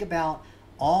mean, think about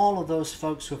all of those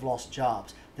folks who have lost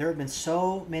jobs. There have been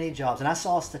so many jobs. And I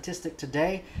saw a statistic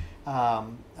today. I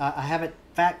haven't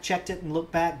fact-checked it and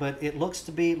looked back, but it looks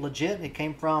to be legit.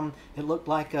 It looked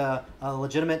like a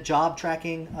legitimate job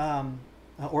tracking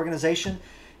organization.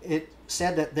 It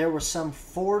said that there was some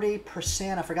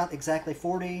 40%, I forgot exactly,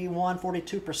 41,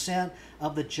 42%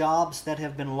 of the jobs that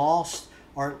have been lost,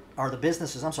 or the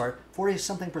businesses,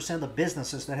 40-something% of the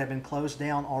businesses that have been closed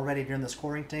down already during this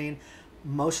quarantine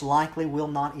most likely will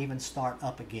not even start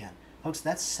up again. Folks,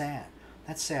 that's sad.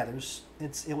 That's sad.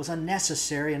 It was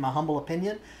unnecessary in my humble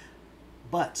opinion,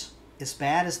 but as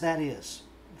bad as that is,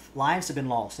 lives have been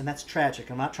lost, and that's tragic.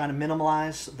 I'm not trying to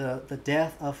minimize the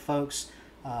death of folks,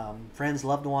 friends,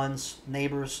 loved ones,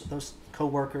 neighbors, those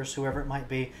co-workers, whoever it might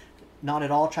be. Not at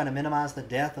all trying to minimize the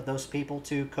death of those people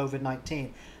to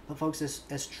COVID-19. But folks,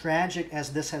 as tragic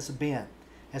as this has been,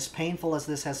 as painful as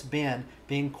this has been,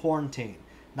 being quarantined,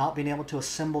 not being able to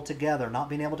assemble together, not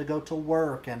being able to go to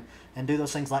work and do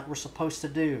those things like we're supposed to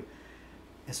do,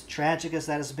 as tragic as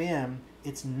that has been,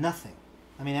 it's nothing.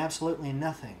 I mean, absolutely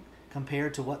nothing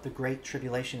compared to what the Great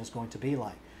Tribulation is going to be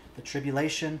like. The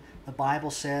tribulation, the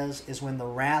Bible says, is when the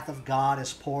wrath of God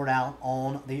is poured out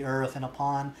on the earth and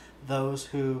upon those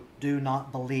who do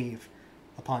not believe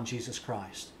upon Jesus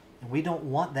Christ. And we don't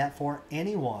want that for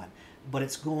anyone, but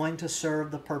it's going to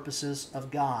serve the purposes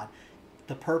of God.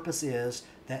 The purpose is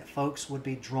that folks would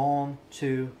be drawn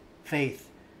to faith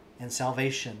and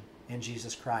salvation in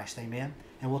Jesus Christ. Amen?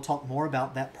 And we'll talk more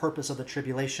about that purpose of the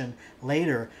tribulation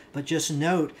later. But just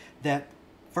note that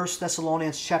 1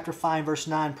 Thessalonians chapter 5 verse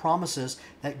 9 promises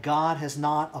that God has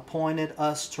not appointed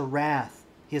us to wrath.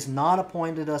 He has not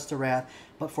appointed us to wrath,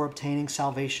 but for obtaining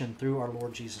salvation through our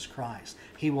Lord Jesus Christ.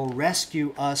 He will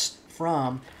rescue us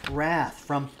from wrath,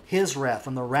 from His wrath,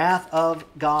 from the wrath of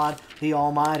God the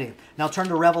Almighty. Now turn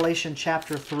to Revelation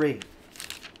chapter 3.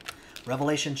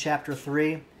 Revelation chapter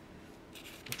 3. We're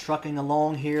trucking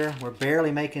along here. We're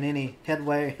barely making any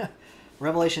headway.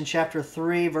 Revelation chapter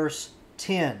 3 verse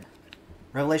 10.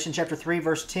 Revelation chapter 3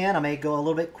 verse 10, I may go a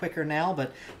little bit quicker now,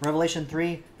 but Revelation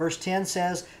 3 verse 10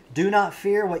 says, "Do not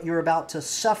fear what you're about to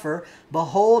suffer.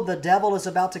 Behold, the devil is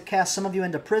about to cast some of you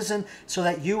into prison, so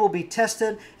that you will be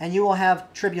tested, and you will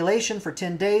have tribulation for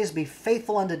 10 days. Be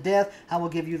faithful unto death. I will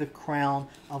give you the crown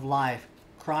of life."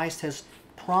 Christ has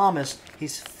promised,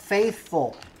 He's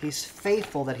faithful. He's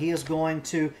faithful that He is going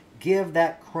to give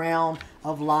that crown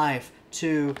of life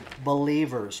to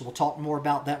believers. We'll talk more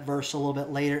about that verse a little bit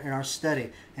later in our study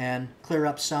and clear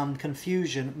up some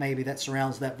confusion maybe that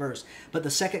surrounds that verse. But the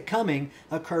second coming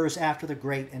occurs after the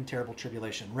great and terrible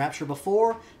tribulation. Rapture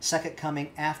before, second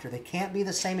coming after. They can't be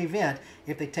the same event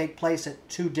if they take place at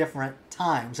two different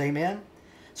times. Amen?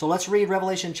 So let's read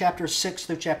Revelation chapter 6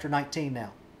 through chapter 19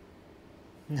 now.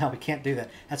 No, we can't do that.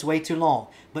 That's way too long.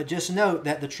 But just note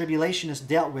that the tribulation is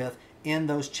dealt with in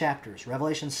those chapters.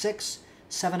 Revelation 6,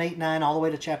 7, 8, 9, all the way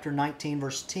to chapter 19,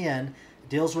 verse 10,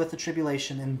 deals with the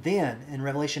tribulation. And then, in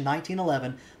Revelation 19,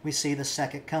 11, we see the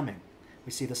second coming.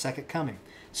 We see the second coming.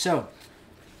 So,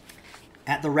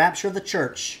 at the rapture of the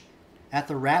church,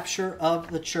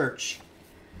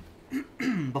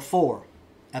 before,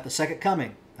 at the second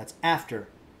coming, that's after.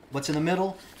 What's in the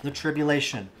middle? The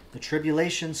tribulation. The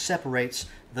tribulation separates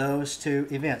those two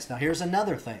events. Now, here's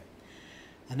another thing.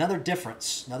 Another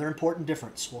difference, another important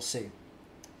difference we'll see.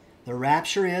 The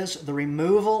rapture is the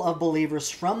removal of believers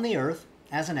from the earth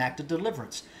as an act of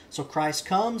deliverance. So Christ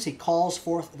comes, He calls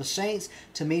forth the saints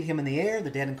to meet Him in the air. The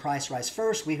dead in Christ rise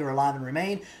first. We who are alive and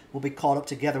remain will be caught up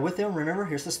together with Him. Remember,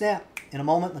 here's the snap. In a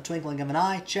moment, in the twinkling of an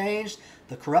eye, changed.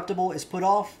 The corruptible is put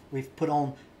off. We've put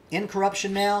on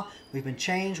incorruption now. We've been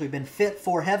changed. We've been fit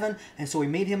for heaven. And so we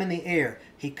meet Him in the air.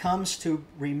 He comes to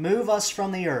remove us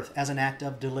from the earth as an act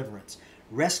of deliverance,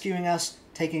 rescuing us,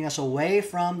 taking us away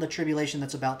from the tribulation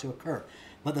that's about to occur.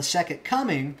 But the second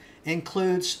coming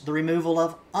includes the removal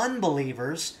of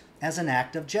unbelievers as an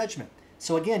act of judgment.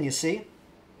 So again, you see,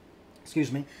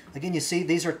 again, you see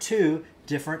these are two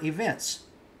different events.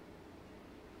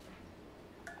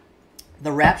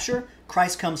 The rapture,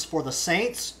 Christ comes for the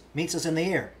saints, meets us in the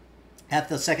air. At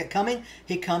the second coming,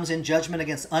 he comes in judgment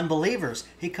against unbelievers.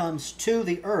 He comes to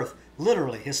the earth.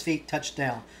 Literally, his feet touch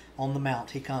down on the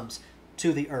mount. He comes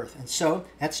to the earth. And so,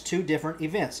 that's two different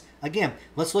events. Again,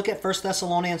 let's look at 1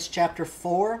 Thessalonians chapter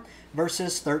 4,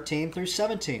 verses 13 through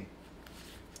 17.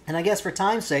 And I guess for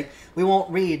time's sake, we won't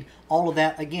read all of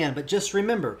that again. But just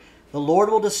remember, the Lord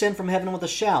will descend from heaven with a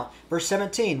shout. Verse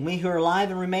 17, we who are alive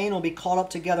and remain will be caught up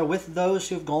together with those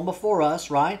who have gone before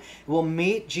us, right? We'll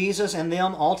meet Jesus and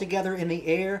them all together in the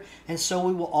air, and so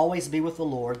we will always be with the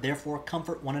Lord. Therefore,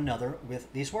 comfort one another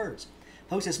with these words.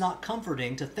 Folks, it's not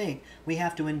comforting to think we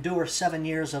have to endure 7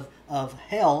 years of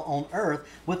hell on earth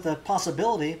with the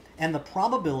possibility and the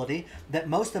probability that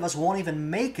most of us won't even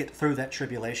make it through that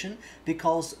tribulation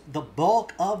because the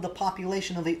bulk of the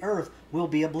population of the earth will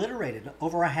be obliterated.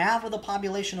 Over a half of the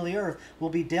population of the earth will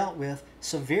be dealt with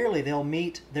severely. They'll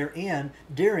meet their end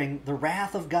during the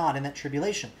wrath of God in that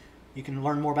tribulation. You can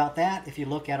learn more about that if you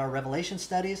look at our Revelation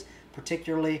studies,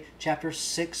 particularly chapters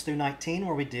 6 through 19,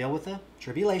 where we deal with the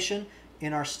tribulation.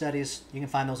 In our studies, you can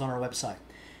find those on our website.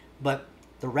 But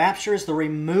the rapture is the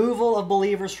removal of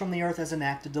believers from the earth as an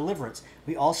act of deliverance.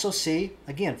 We also see,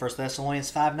 again, 1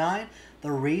 Thessalonians 5:9,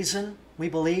 the reason we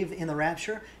believe in the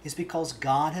rapture is because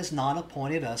God has not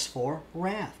appointed us for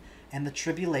wrath. And the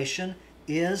tribulation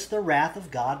is the wrath of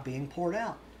God being poured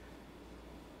out.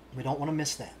 We don't want to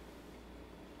miss that.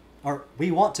 Or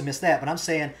we want to miss that, but I'm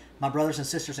saying, my brothers and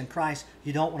sisters in Christ,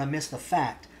 you don't want to miss the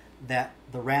fact that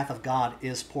the wrath of God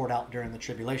is poured out during the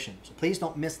tribulation. So please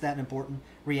don't miss that important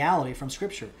reality from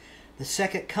Scripture. The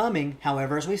second coming,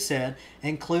 however, as we said,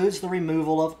 includes the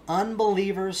removal of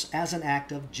unbelievers as an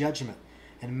act of judgment.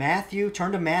 And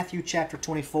turn to Matthew chapter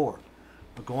 24.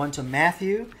 We're going to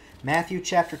Matthew. Matthew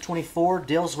chapter 24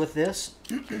 deals with this.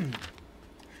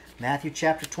 Matthew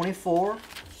chapter 24.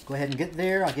 Go ahead and get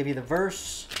there. I'll give you the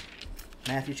verse.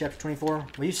 Matthew chapter 24.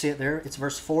 Well, you see it there. It's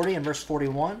verse 40 and verse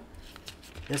 41.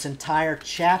 This entire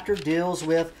chapter deals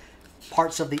with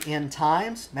parts of the end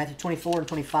times. Matthew 24 and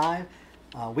 25.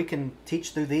 We can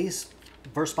teach through these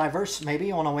verse by verse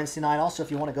maybe on a Wednesday night also if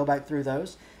you want to go back through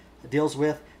those. It deals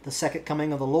with the second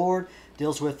coming of the Lord. It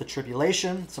deals with the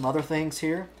tribulation. Some other things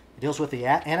here. It deals with the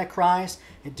Antichrist.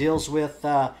 It deals with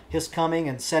his coming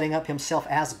and setting up himself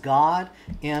as God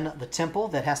in the temple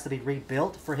that has to be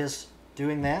rebuilt for his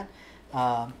doing that.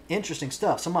 Interesting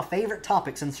stuff. Some of my favorite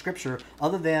topics in Scripture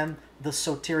other than the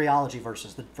soteriology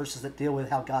verses, the verses that deal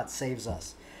with how God saves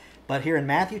us. But here in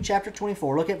Matthew chapter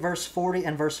 24, look at verse 40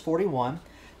 and verse 41.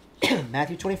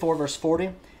 Matthew 24, verse 40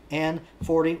 and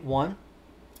 41.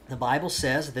 The Bible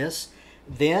says this,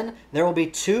 then there will be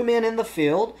 2 men in the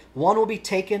field, one will be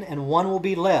taken and one will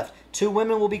be left. 2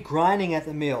 women will be grinding at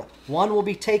the mill, one will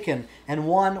be taken and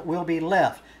one will be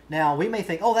left. Now, we may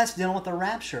think, oh, that's dealing with the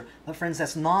rapture. But friends,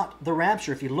 that's not the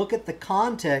rapture. If you look at the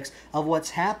context of what's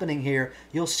happening here,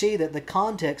 you'll see that the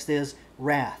context is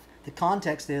wrath. The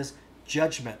context is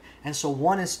judgment. And so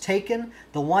one is taken.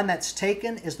 The one that's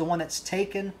taken is the one that's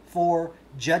taken for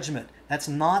judgment. That's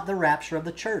not the rapture of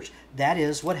the church. That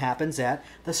is what happens at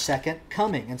the second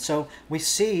coming. And so we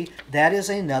see that is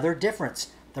another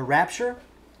difference. The rapture,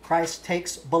 Christ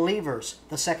takes believers.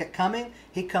 The second coming,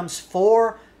 he comes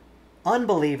for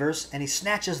unbelievers and he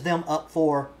snatches them up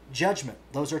for judgment.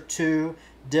 Those are two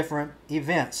different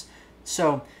events.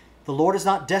 So the Lord has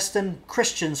not destined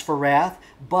Christians for wrath,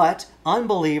 but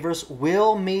unbelievers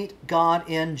will meet God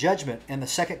in judgment. And the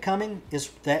second coming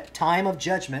is that time of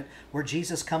judgment where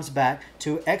Jesus comes back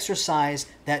to exercise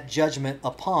that judgment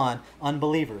upon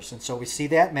unbelievers. And so we see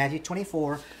that Matthew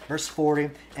 24, verse 40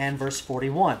 and verse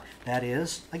 41. That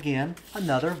is, again,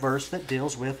 another verse that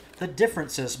deals with the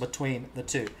differences between the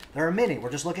two. There are many.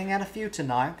 We're just looking at a few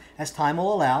tonight as time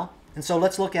will allow. And so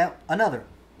let's look at another.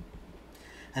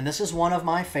 And this is one of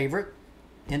my favorite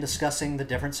in discussing the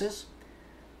differences.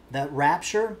 That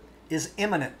rapture is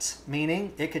imminent,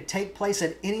 meaning it could take place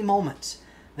at any moment.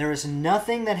 There is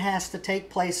nothing that has to take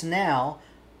place now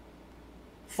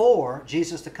for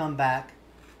Jesus to come back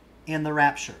in the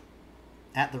rapture,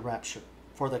 at the rapture,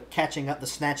 for the catching up, the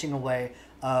snatching away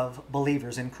of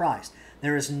believers in Christ.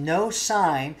 There is no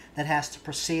sign that has to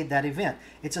precede that event.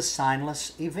 It's a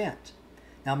signless event.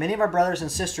 Now, many of our brothers and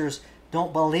sisters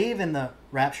don't believe in the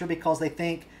rapture because they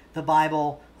think the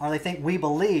Bible, or they think we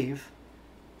believe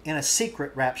in a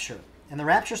secret rapture. And the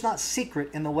rapture is not secret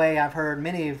in the way I've heard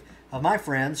many of my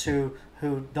friends who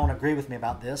who don't agree with me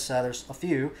about this. There's a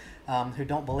few who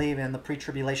don't believe in the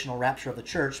pre-tribulational rapture of the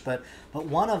church, but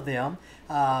one of them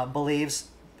believes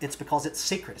it's because it's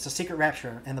secret. It's a secret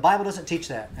rapture, and the Bible doesn't teach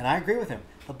that, and I agree with him.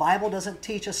 The Bible doesn't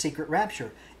teach a secret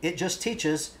rapture. It just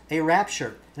teaches a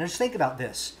rapture. And just think about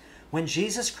this. When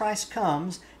Jesus Christ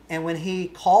comes, and when he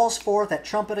calls forth that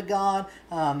trumpet of God,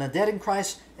 the dead in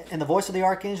Christ, and the voice of the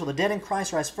archangel, the dead in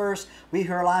Christ rise first. We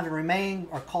who are alive and remain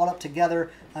are caught up together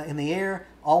in the air,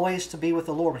 always to be with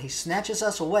the Lord. When he snatches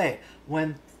us away,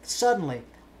 when suddenly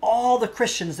all the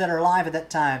Christians that are alive at that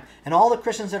time, and all the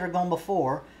Christians that are gone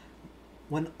before,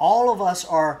 when all of us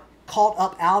are caught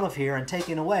up out of here and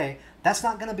taken away, that's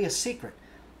not going to be a secret.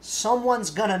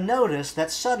 Someone's going to notice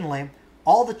that suddenly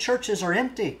all the churches are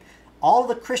empty. All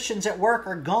the Christians at work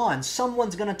are gone.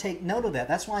 Someone's going to take note of that.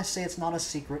 That's why I say it's not a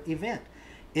secret event.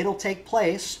 It'll take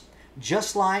place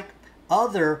just like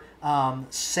other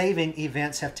saving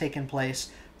events have taken place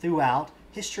throughout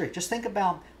history. Just think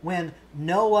about when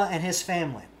Noah and his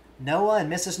family, Noah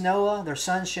and Mrs. Noah, their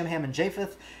sons Shem, Ham, and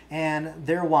Japheth, and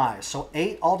their wives. So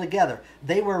 8 altogether.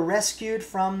 They were rescued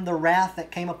from the wrath that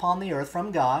came upon the earth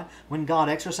from God when God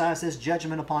exercised his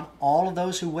judgment upon all of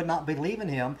those who would not believe in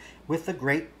him with the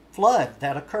great flood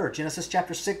that occurred. Genesis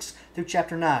chapter 6 through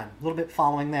chapter 9. A little bit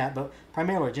following that, but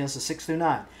primarily Genesis 6 through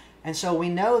 9. And so we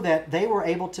know that they were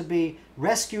able to be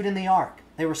rescued in the ark.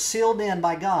 They were sealed in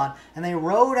by God, and they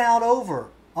rode out over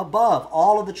above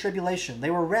all of the tribulation. They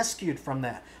were rescued from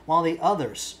that while the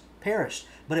others perished.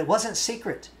 But it wasn't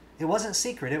secret. It wasn't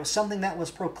secret. It was something that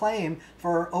was proclaimed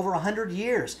for over 100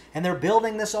 years. And they're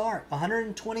building this ark,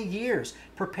 120 years,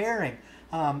 preparing.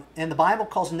 And the Bible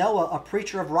calls Noah a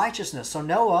preacher of righteousness. So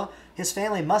Noah, his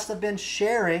family, must have been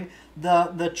sharing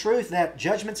the truth that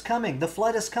judgment's coming, the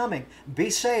flood is coming, be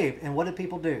saved. And what did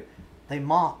people do? They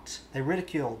mocked, they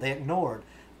ridiculed, they ignored.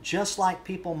 Just like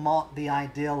people mock the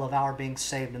ideal of our being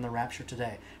saved in the rapture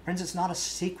today. Friends, it's not a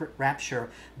secret rapture,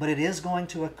 but it is going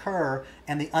to occur,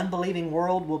 and the unbelieving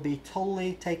world will be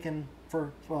totally taken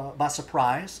by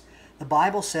surprise. The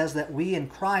Bible says that we in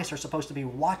Christ are supposed to be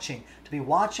watching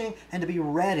and to be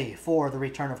ready for the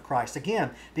return of Christ.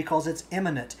 Again, because it's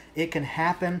imminent. It can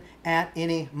happen at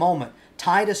any moment.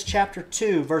 Titus chapter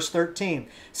 2, verse 13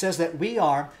 says that we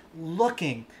are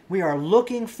looking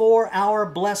for our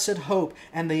blessed hope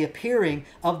and the appearing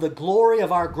of the glory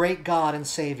of our great God and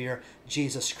Savior,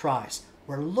 Jesus Christ.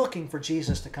 We're looking for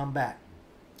Jesus to come back.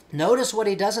 Notice what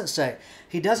he doesn't say.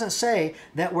 He doesn't say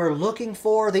that we're looking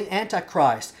for the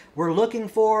Antichrist. We're looking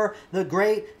for the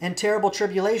great and terrible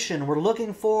tribulation. We're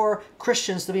looking for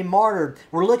Christians to be martyred.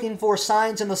 We're looking for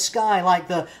signs in the sky like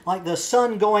the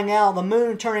sun going out, the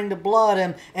moon turning to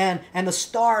blood, and the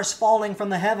stars falling from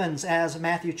the heavens, as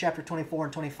Matthew chapter 24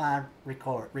 and 25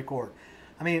 record.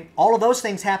 I mean, all of those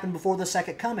things happen before the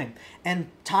second coming. And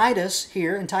Titus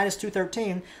here, in Titus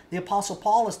 2:13, the Apostle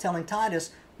Paul is telling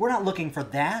Titus, we're not looking for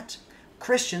that.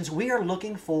 Christians, we are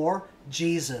looking for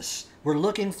Jesus. We're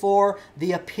looking for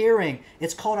the appearing.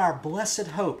 It's called our blessed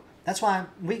hope. That's why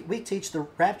we teach the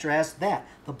rapture as that,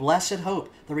 the blessed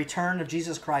hope, the return of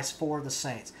Jesus Christ for the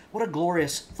saints. What a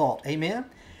glorious thought. Amen?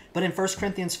 But in 1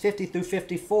 Corinthians 50 through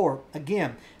 54,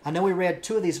 again, I know we read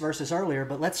 2 of these verses earlier,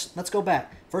 but let's go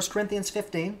back. 1 Corinthians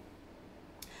 15,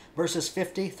 verses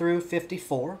 50 through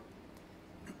 54.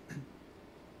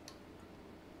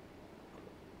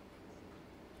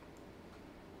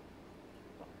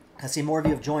 I see more of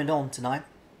you have joined on tonight.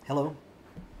 Hello.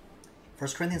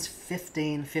 1 Corinthians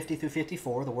 15, 50 through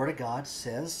 54, the Word of God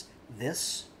says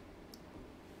this.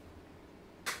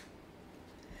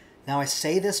 Now I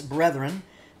say this, brethren,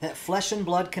 that flesh and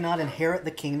blood cannot inherit the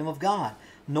kingdom of God,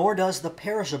 nor does the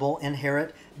perishable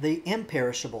inherit the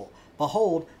imperishable.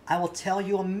 Behold, I will tell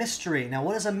you a mystery. Now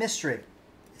what is a mystery?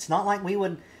 It's not like we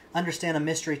would understand a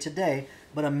mystery today,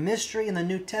 but a mystery in the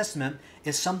New Testament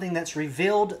is something that's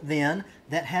revealed then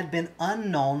that had been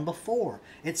unknown before.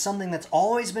 It's something that's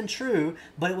always been true,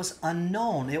 but it was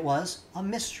unknown. It was a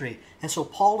mystery. And so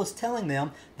Paul is telling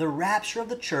them the rapture of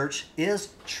the church is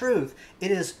truth.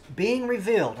 It is being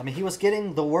revealed. I mean, he was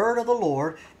getting the word of the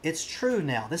Lord. It's true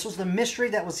now. This was the mystery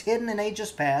that was hidden in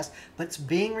ages past, but it's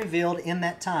being revealed in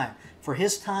that time, for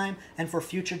his time and for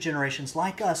future generations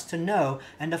like us to know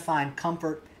and to find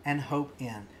comfort and hope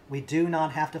in. We do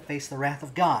not have to face the wrath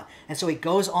of God. And so he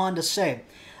goes on to say,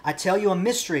 I tell you a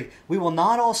mystery. We will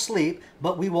not all sleep,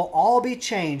 but we will all be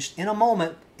changed in a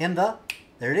moment, in the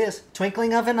there it is,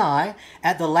 twinkling of an eye,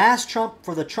 at the last trump,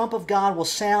 for the trump of God will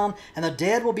sound, and the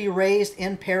dead will be raised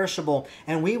imperishable,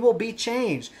 and we will be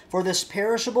changed. For this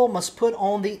perishable must put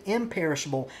on the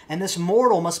imperishable, and this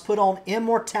mortal must put on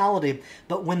immortality.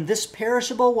 But when this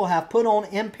perishable will have put on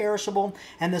imperishable,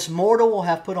 and this mortal will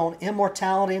have put on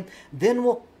immortality, then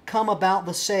will come about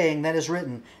the saying that is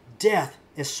written, death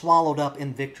is swallowed up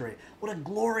in victory. What a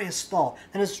glorious thought.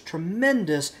 That is a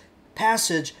tremendous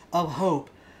passage of hope.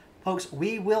 Folks,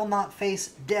 we will not face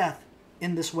death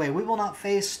in this way. We will not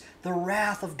face the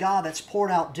wrath of God that's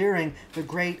poured out during the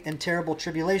great and terrible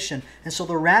tribulation. And so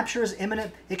the rapture is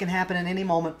imminent. It can happen at any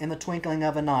moment in the twinkling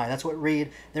of an eye. That's what we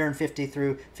read there in 50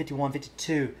 through 51,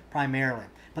 52 primarily.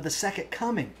 But the second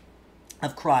coming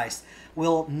of Christ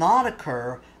will not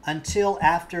occur until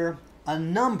after a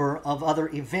number of other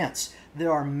events.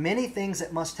 There are many things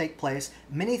that must take place,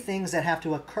 many things that have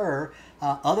to occur,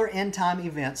 other end time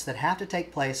events that have to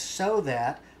take place so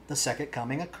that the second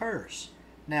coming occurs.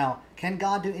 Now, can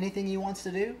God do anything He wants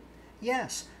to do?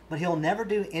 Yes, but He'll never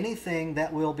do anything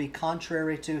that will be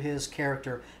contrary to His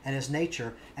character and His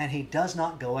nature, and He does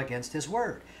not go against His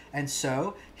word. And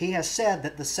so, He has said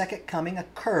that the second coming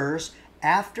occurs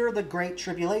after the Great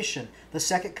Tribulation. The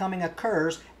second coming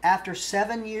occurs after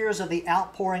 7 years of the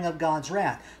outpouring of God's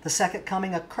wrath. The second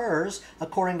coming occurs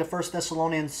according to 1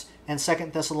 Thessalonians and 2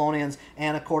 Thessalonians,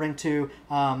 and according to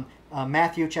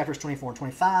Matthew chapters 24 and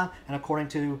 25, and according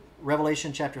to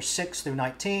Revelation chapter 6 through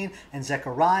 19, and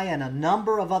Zechariah, and a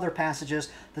number of other passages.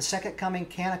 The second coming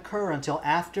can't occur until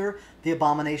after the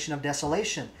abomination of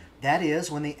desolation. That is,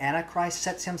 when the Antichrist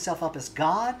sets himself up as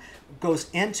God,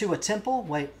 goes into a temple.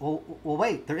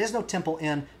 Wait, there is no temple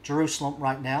in Jerusalem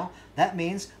right now. That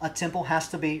means a temple has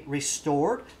to be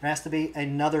restored. There has to be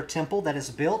another temple that is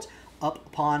built up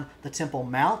upon the Temple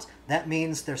Mount. That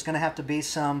means there's going to have to be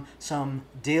some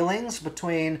dealings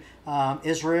between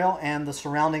Israel and the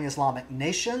surrounding Islamic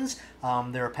nations.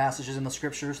 There are passages in the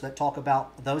Scriptures that talk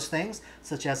about those things,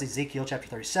 such as Ezekiel chapter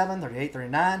 37, 38,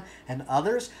 39, and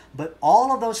others. But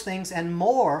all of those things and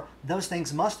more, those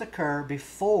things must occur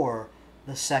before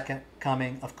the second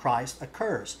coming of Christ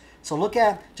occurs. So look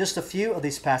at just a few of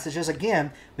these passages.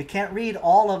 Again, we can't read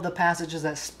all of the passages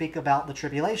that speak about the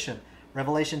tribulation.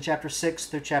 Revelation chapter 6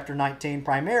 through chapter 19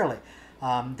 primarily.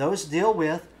 Those deal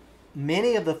with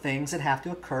many of the things that have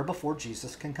to occur before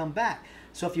Jesus can come back.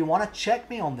 So if you want to check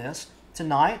me on this,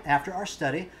 tonight after our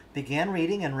study, begin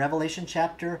reading in Revelation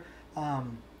chapter,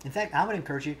 in fact, I would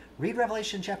encourage you, read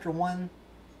Revelation chapter 1,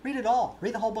 read it all.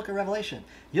 Read the whole book of Revelation.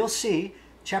 You'll see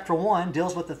chapter 1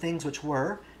 deals with the things which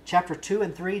were. Chapter 2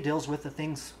 and 3 deals with the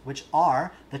things which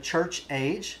are, the church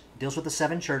age, deals with the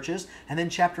 7 churches. And then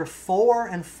chapter 4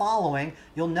 and following,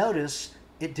 you'll notice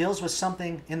it deals with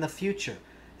something in the future.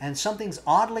 And something's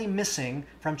oddly missing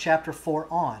from chapter 4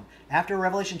 on. After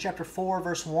Revelation chapter 4,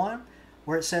 verse 1,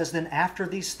 where it says, then after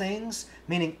these things,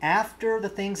 meaning after the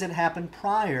things that happened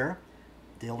prior,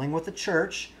 dealing with the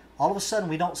church, all of a sudden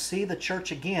we don't see the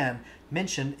church again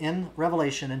mentioned in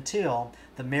Revelation until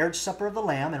the marriage supper of the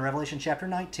Lamb in Revelation chapter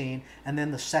 19, and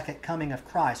then the second coming of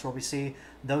Christ, where we see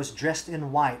those dressed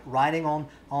in white, riding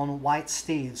on white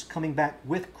steeds, coming back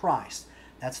with Christ.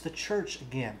 That's the church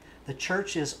again. The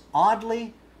church is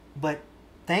oddly, but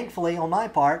thankfully on my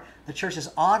part, the church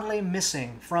is oddly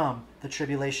missing from the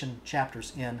tribulation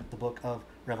chapters in the book of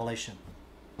Revelation.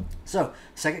 So,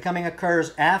 second coming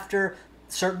occurs after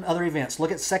certain other events. Look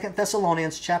at 2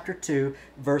 Thessalonians chapter 2,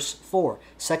 verse 4.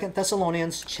 2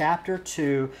 Thessalonians chapter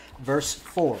 2, verse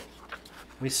 4.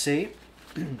 We see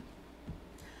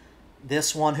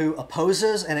this one who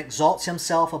opposes and exalts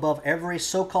himself above every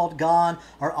so-called God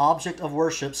or object of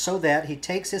worship, so that he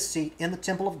takes his seat in the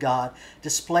temple of God,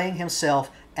 displaying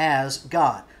himself as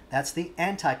God. That's the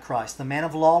Antichrist, the man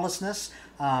of lawlessness,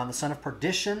 the son of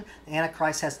perdition. The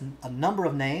Antichrist has a number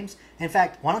of names. In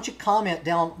fact, why don't you comment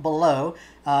down below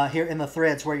here in the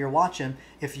threads where you're watching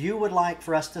if you would like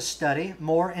for us to study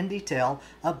more in detail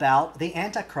about the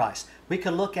Antichrist. We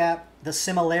could look at the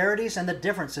similarities and the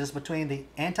differences between the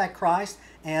Antichrist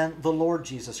and the Lord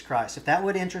Jesus Christ. If that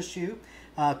would interest you,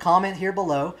 comment here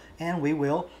below and we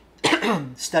will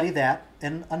study that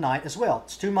in a night as well.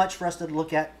 It's too much for us to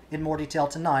look at in more detail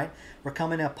tonight. We're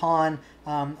coming upon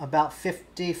about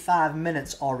 55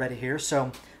 minutes already here, so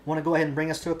I want to go ahead and bring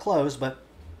us to a close, but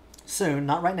soon,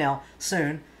 not right now,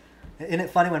 soon. Isn't it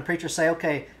funny when preachers say,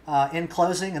 okay, in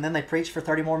closing, and then they preach for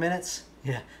 30 more minutes?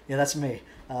 Yeah, that's me.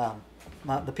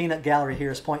 The peanut gallery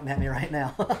here is pointing at me right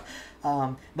now.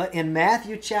 But in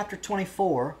Matthew chapter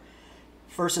 24,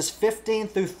 verses 15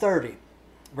 through 30,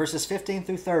 verses 15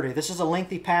 through 30. This is a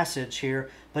lengthy passage here,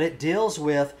 but it deals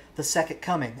with the second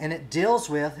coming. And it deals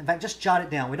with, in fact, just jot it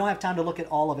down. We don't have time to look at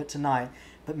all of it tonight.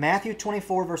 But Matthew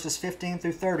 24, verses 15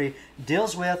 through 30,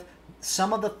 deals with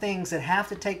some of the things that have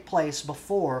to take place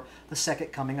before the second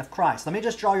coming of Christ. Let me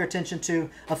just draw your attention to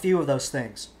a few of those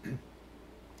things.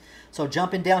 So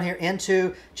jumping down here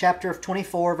into chapter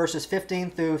 24, verses 15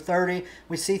 through 30,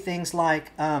 we see things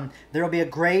like there will be a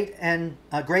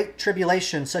great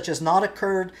tribulation, such as not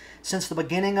occurred since the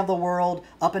beginning of the world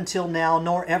up until now,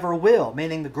 nor ever will.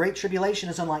 Meaning the great tribulation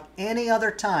is unlike any other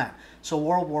time. So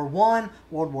World War I,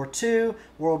 World War II,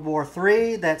 World War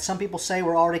III, that some people say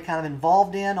we're already kind of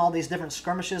involved in, all these different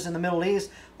skirmishes in the Middle East,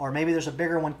 or maybe there's a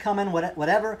bigger one coming,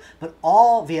 whatever. But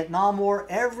all Vietnam War,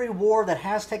 every war that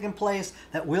has taken place,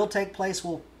 that will take place,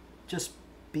 will just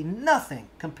be nothing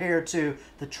compared to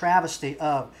the travesty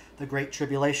of the Great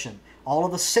Tribulation. All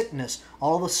of the sickness,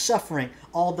 all of the suffering,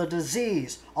 all the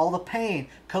disease, all the pain.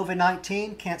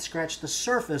 COVID-19 can't scratch the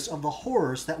surface of the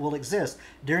horrors that will exist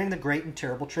during the great and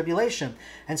terrible tribulation.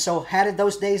 And so had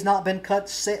those days not been cut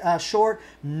short,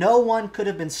 no one could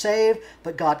have been saved,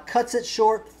 but God cuts it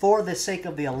short for the sake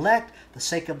of the elect, the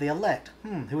sake of the elect.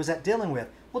 Who is that dealing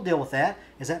with? We'll deal with that.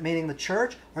 Is that meaning the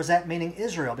church, or is that meaning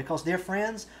Israel? Because, dear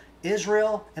friends,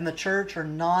 Israel and the church are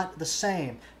not the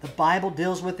same. The Bible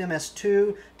deals with them as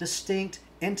two distinct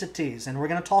entities. And we're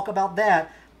going to talk about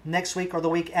that next week or the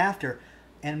week after.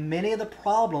 And many of the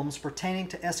problems pertaining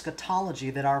to eschatology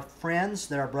that our friends,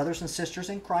 that our brothers and sisters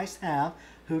in Christ have,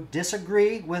 who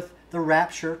disagree with the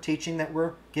rapture teaching that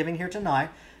we're giving here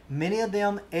tonight, many of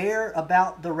them err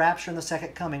about the rapture and the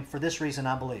second coming for this reason,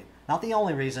 I believe. Not the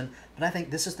only reason, but I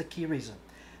think this is the key reason.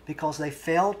 Because they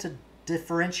fail to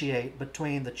differentiate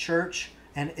between the church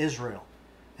and Israel.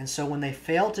 And so when they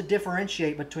fail to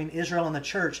differentiate between Israel and the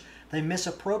church, they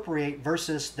misappropriate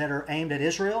verses that are aimed at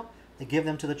Israel. They give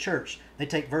them to the church. They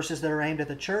take verses that are aimed at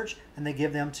the church and they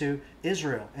give them to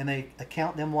Israel. And they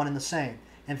account them one and the same.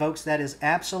 And folks, that is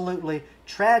absolutely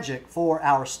tragic for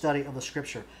our study of the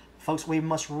Scripture. Folks, we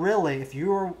must really, if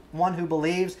you are one who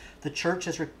believes the church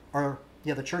has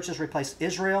the church has replaced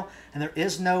Israel, and there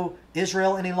is no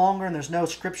Israel any longer, and there's no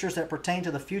scriptures that pertain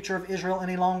to the future of Israel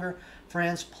any longer.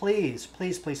 Friends, please,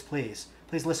 please, please, please,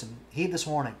 please listen. Heed this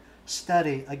warning.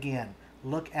 Study again.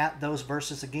 Look at those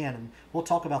verses again, and we'll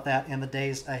talk about that in the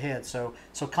days ahead. So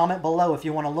comment below if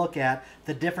you want to look at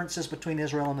the differences between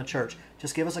Israel and the church.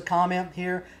 Just give us a comment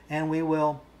here, and we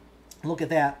will look at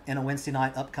that in a Wednesday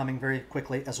night upcoming very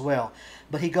quickly as well.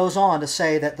 But he goes on to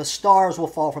say that the stars will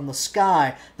fall from the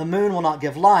sky, the moon will not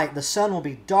give light, the sun will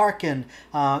be darkened,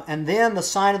 and then the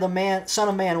sign of the Son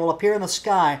of Man will appear in the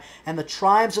sky, and the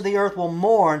tribes of the earth will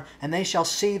mourn, and they shall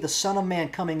see the Son of Man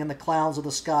coming in the clouds of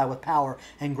the sky with power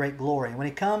and great glory. And when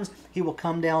he comes, he will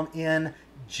come down in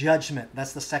judgment.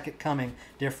 That's the second coming,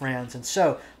 dear friends. And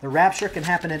so the rapture can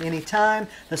happen at any time.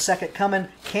 The second coming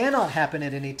cannot happen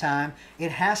at any time.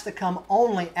 It has to come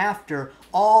only after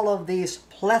all of these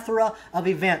plethora of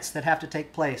events that have to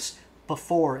take place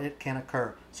before it can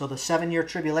occur. So the 7-year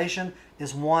tribulation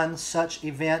is one such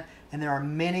event, and there are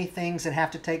many things that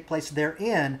have to take place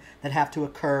therein that have to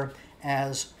occur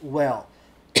as well.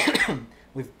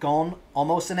 We've gone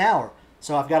almost an hour,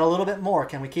 so I've got a little bit more.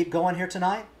 Can we keep going here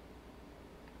tonight?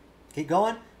 Keep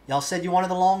going? Y'all said you wanted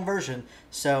the long version,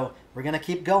 so we're going to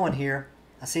keep going here.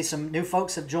 I see some new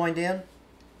folks have joined in.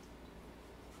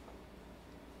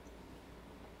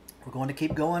 We're going to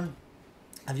keep going.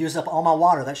 I've used up all my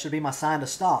water. That should be my sign to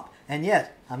stop. And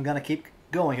yet, I'm going to keep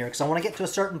going here because I want to get to a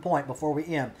certain point before we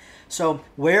end. So,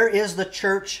 where is the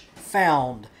church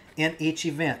found in each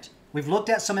event? We've looked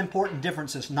at some important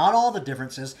differences. Not all the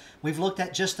differences. We've looked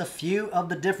at just a few of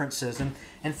the differences. And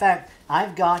in fact,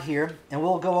 I've got here, and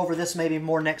we'll go over this maybe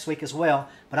more next week as well,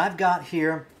 but I've got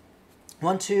here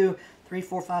 1, 2, 3,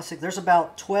 4, 5, 6. There's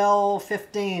about 12,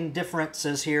 15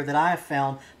 differences here that I have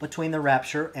found between the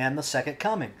rapture and the second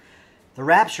coming. The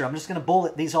rapture, I'm just going to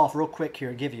bullet these off real quick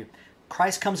here and give you.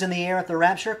 Christ comes in the air at the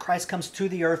rapture. Christ comes to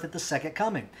the earth at the second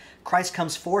coming. Christ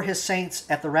comes for his saints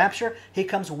at the rapture. He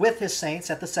comes with his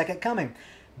saints at the second coming.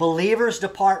 Believers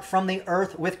depart from the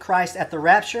earth with Christ at the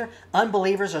rapture.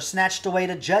 Unbelievers are snatched away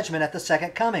to judgment at the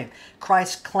second coming.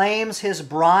 Christ claims his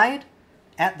bride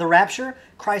at the rapture.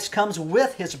 Christ comes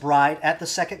with his bride at the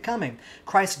second coming.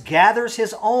 Christ gathers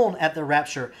his own at the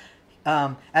rapture.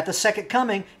 At the second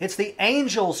coming, it's the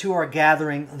angels who are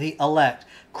gathering the elect.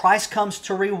 Christ comes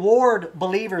to reward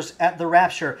believers at the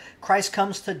rapture. Christ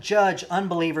comes to judge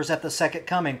unbelievers at the second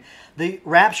coming. The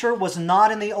rapture was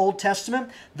not in the Old Testament.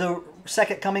 The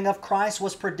second coming of Christ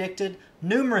was predicted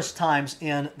numerous times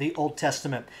in the Old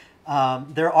Testament.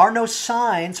 There are no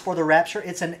signs for the rapture.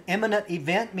 It's an imminent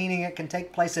event, meaning it can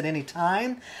take place at any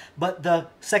time. But the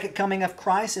second coming of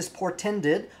Christ is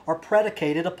portended or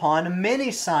predicated upon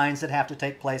many signs that have to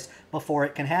take place before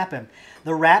it can happen.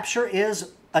 The rapture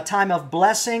is a time of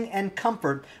blessing and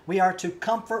comfort. We are to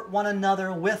comfort one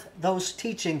another with those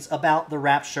teachings about the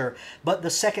rapture. But the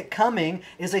second coming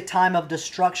is a time of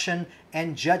destruction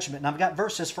and judgment. And I've got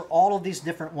verses for all of these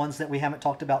different ones that we haven't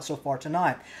talked about so far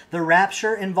tonight. The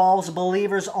rapture involves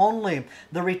believers only.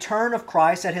 The return of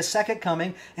Christ at His second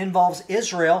coming involves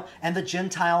Israel and the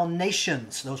Gentile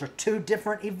nations. Those are two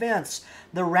different events.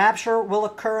 The rapture will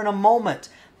occur in a moment,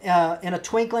 in a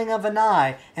twinkling of an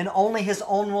eye, and only His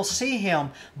own will see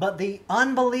Him. But the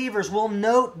unbelievers will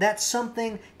note that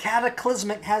something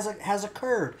cataclysmic has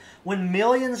occurred. When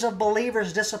millions of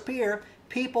believers disappear,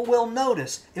 people will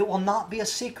notice. It will not be a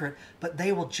secret, but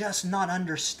they will just not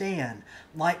understand.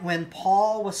 Like when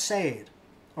Paul was saved,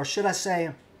 or should I say,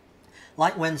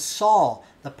 like when Saul,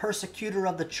 the persecutor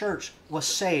of the church, was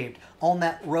saved on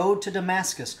that road to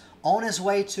Damascus, on his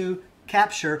way to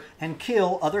capture and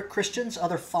kill other Christians,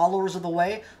 other followers of the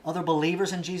way, other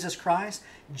believers in Jesus Christ.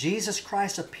 Jesus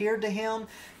Christ appeared to him.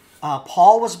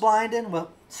 Paul was blinded.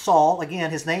 Well, Saul,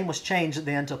 again, his name was changed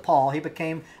then to Paul. He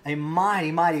became a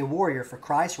mighty, mighty warrior for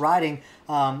Christ, writing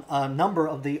a number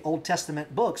of the Old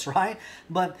Testament books, right?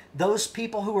 But those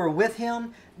people who were with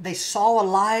him, they saw a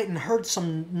light and heard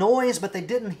some noise, but they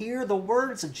didn't hear the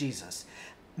words of Jesus.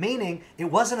 Meaning, it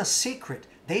wasn't a secret.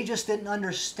 They just didn't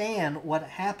understand what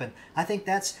happened. I think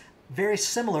that's very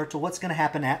similar to what's going to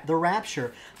happen at the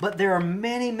rapture. But there are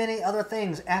many, many other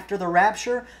things. After the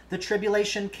rapture, the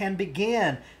tribulation can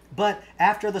begin. But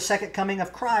after the second coming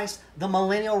of Christ, the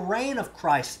millennial reign of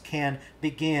Christ can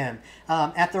begin.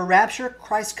 At the rapture,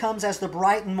 Christ comes as the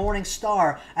bright and morning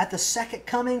star. At the second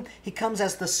coming, He comes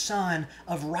as the Son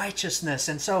of righteousness.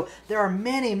 And so there are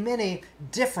many, many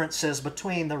differences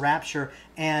between the rapture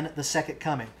and the second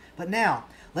coming. But now,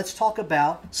 let's talk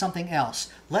about something else.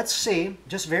 Let's see,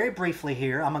 just very briefly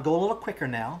here, I'm going to go a little quicker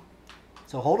now,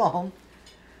 so hold on.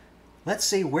 Let's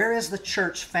see, where is the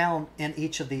church found in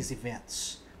each of these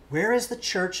events? Where is the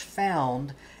church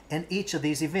found in each of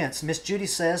these events? Miss Judy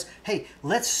says, hey,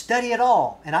 let's study it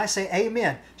all. And I say,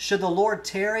 amen. Should the Lord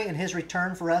tarry in His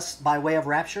return for us by way of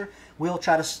rapture, we'll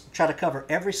try to cover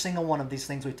every single one of these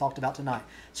things we talked about tonight.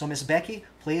 So Miss Becky,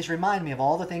 please remind me of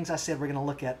all the things I said we're going to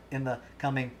look at in the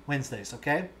coming Wednesdays,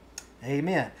 okay?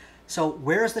 Amen. So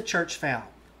where is the church found?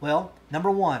 Well,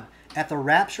 number one, at the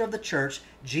rapture of the church,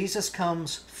 Jesus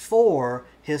comes for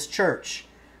His church.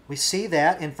 We see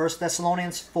that in 1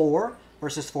 Thessalonians 4,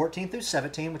 verses 14 through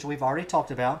 17, which we've already talked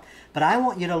about. But I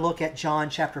want you to look at John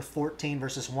chapter 14,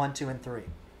 verses 1, 2, and 3.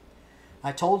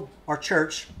 I told our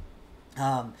church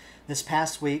this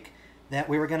past week that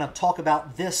we were going to talk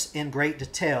about this in great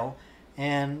detail.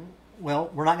 And,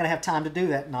 well, we're not going to have time to do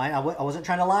that tonight. I wasn't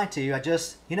trying to lie to you.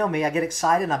 You know me, I get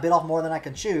excited and I bit off more than I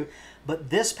can chew. But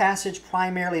this passage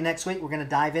primarily next week we're going to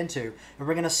dive into. And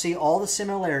we're going to see all the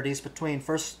similarities between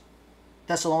 1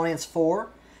 Thessalonians 4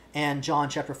 and John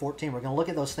chapter 14. We're going to look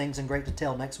at those things in great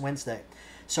detail next Wednesday.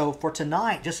 So for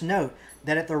tonight, just note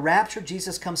that at the rapture,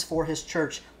 Jesus comes for His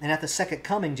church. And at the second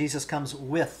coming, Jesus comes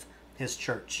with His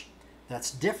church.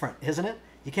 That's different, isn't it?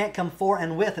 You can't come for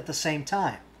and with at the same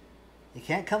time. You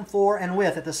can't come for and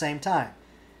with at the same time.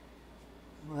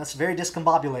 Well, that's very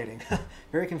discombobulating.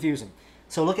 Very confusing.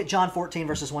 So look at John 14,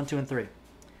 verses 1, 2, and 3.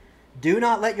 Do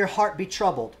not let your heart be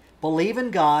troubled. Believe in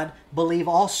God. Believe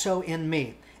also in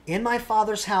me. In my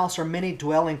Father's house are many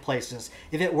dwelling places.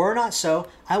 If it were not so,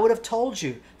 I would have told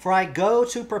you, for I go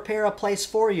to prepare a place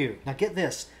for you. Now get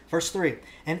this, verse 3.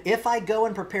 And if I go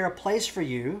and prepare a place for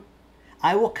you,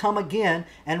 I will come again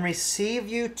and receive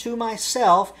you to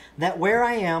myself, that where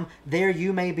I am, there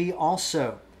you may be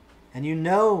also. And you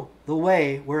know the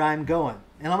way where I'm going.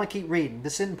 And I'm going to keep reading.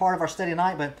 This isn't part of our study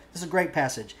tonight, but this is a great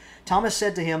passage. Thomas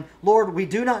said to Him, Lord, we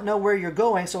do not know where you're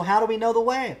going, so how do we know the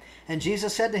way? And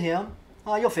Jesus said to him,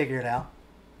 oh, you'll figure it out.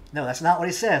 No, that's not what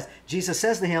He says. Jesus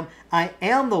says to him, I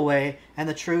am the way and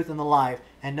the truth and the life,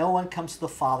 and no one comes to the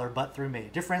Father but through me.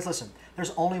 Dear friends, listen,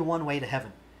 there's only one way to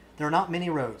heaven. There are not many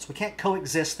roads. We can't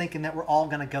coexist thinking that we're all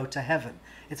going to go to heaven.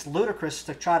 It's ludicrous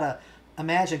to try to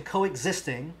imagine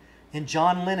coexisting in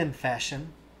John Lennon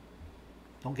fashion.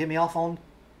 Don't get me off on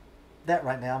that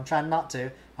right now. I'm trying not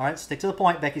to. All right, stick to the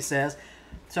point, Becky says.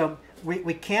 So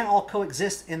we can't all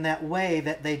coexist in that way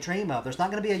that they dream of. There's not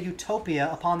going to be a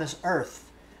utopia upon this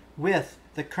earth with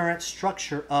the current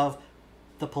structure of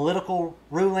the political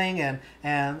ruling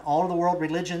and all of the world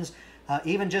religions.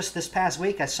 Even just this past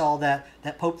week, I saw that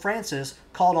Pope Francis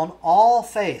called on all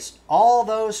faiths, all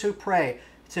those who pray,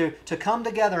 to come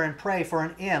together and pray for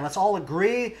an end. Let's all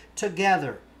agree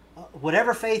together,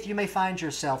 whatever faith you may find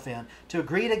yourself in, to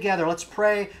agree together. Let's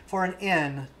pray for an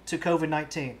end to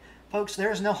COVID-19. Folks,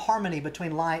 there is no harmony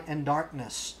between light and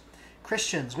darkness.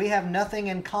 Christians, we have nothing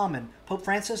in common. Pope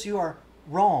Francis, you are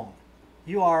wrong.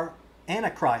 You are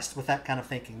Antichrist with that kind of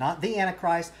thinking. Not the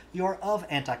Antichrist, you are of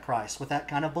Antichrist with that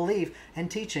kind of belief and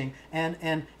teaching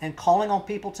and calling on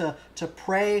people to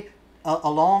pray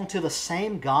along to the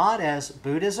same God as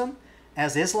Buddhism,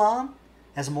 as Islam,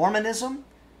 as Mormonism,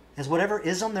 as whatever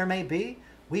ism there may be.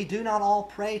 We do not all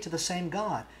pray to the same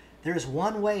God. There is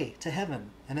one way to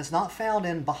heaven, and it's not found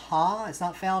in Baha, it's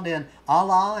not found in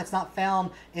Allah, it's not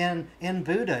found in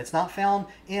Buddha, it's not found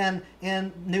in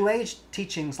New Age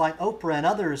teachings like Oprah and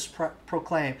others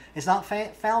proclaim. It's not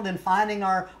found in finding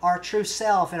our true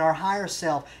self and our higher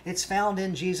self. It's found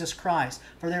in Jesus Christ.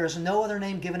 For there is no other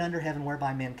name given under heaven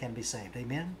whereby men can be saved.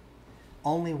 Amen?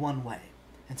 Only one way.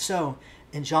 And so,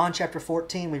 in John chapter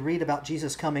 14, we read about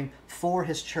Jesus coming for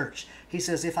His church. He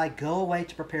says, if I go away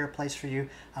to prepare a place for you,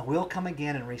 I will come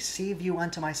again and receive you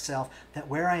unto myself, that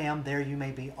where I am, there you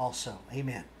may be also.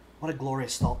 Amen. What a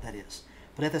glorious thought that is.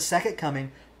 But at the second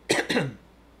coming,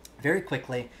 very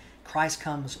quickly, Christ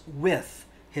comes with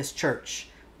His church.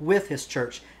 With His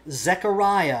church.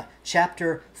 Zechariah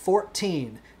chapter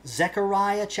 14.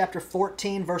 Zechariah chapter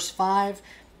 14, verse 5.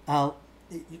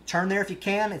 Turn there if you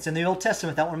can. It's in the Old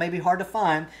Testament. That one may be hard to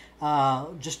find.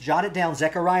 Just jot it down.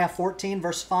 Zechariah 14,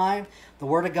 verse 5. The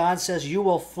Word of God says, you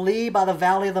will flee by the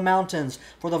valley of the mountains,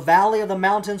 for the valley of the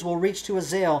mountains will reach to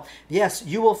Azel. Yes,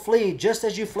 you will flee just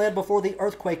as you fled before the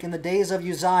earthquake in the days of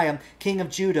Uzziah, king of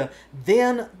Judah.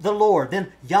 Then the Lord,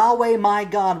 then Yahweh my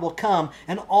God will come,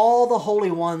 and all the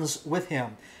holy ones with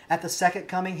Him. At the second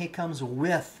coming, He comes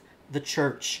with the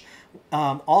church.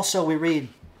 Also, we read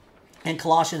in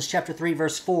Colossians chapter 3,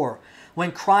 verse 4,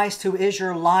 when Christ, who is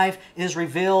your life, is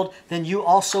revealed, then you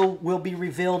also will be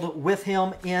revealed with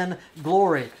Him in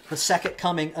glory. The second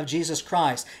coming of Jesus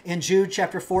Christ. In Jude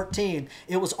chapter 14,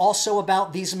 it was also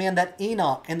about these men that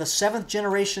Enoch, in the seventh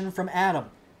generation from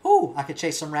Adam. Ooh, I could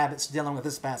chase some rabbits dealing with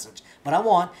this passage, but I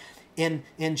won't.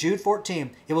 In Jude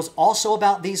 14, it was also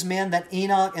about these men that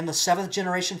Enoch in the seventh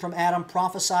generation from Adam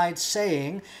prophesied,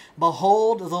 saying,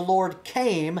 behold, the Lord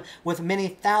came with many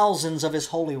thousands of His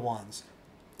holy ones.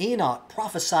 Enoch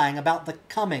prophesying about the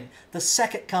coming, the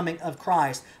second coming of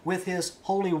Christ with His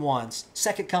holy ones.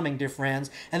 Second coming, dear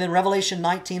friends. And then Revelation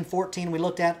 19:14 we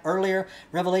looked at earlier.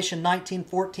 Revelation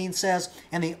 19:14 says,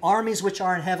 and the armies which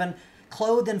are in heaven,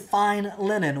 clothed in fine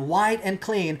linen, white and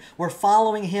clean, were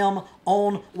following Him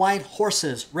on white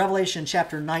horses. Revelation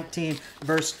chapter 19,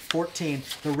 verse 14.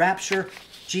 The rapture,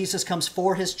 Jesus comes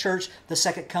for His church. The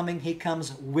second coming, He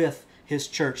comes with His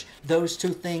church. Those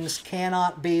two things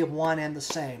cannot be one and the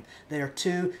same. They are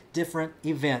two different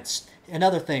events.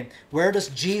 Another thing, where does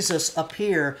Jesus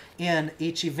appear in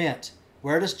each event?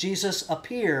 Where does Jesus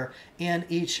appear in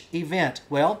each event?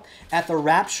 Well, at the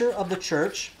rapture of the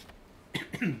church,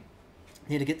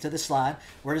 need to get to this slide.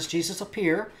 Where does Jesus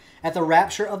appear? At the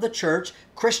rapture of the church,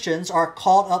 Christians are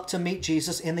caught up to meet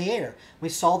Jesus in the air. We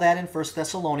saw that in 1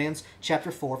 Thessalonians chapter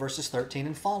 4, verses 13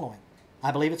 and following.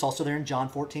 I believe it's also there in John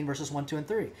 14, verses 1, 2, and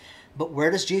 3. But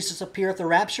where does Jesus appear at the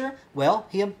rapture? Well,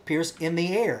 He appears in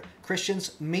the air.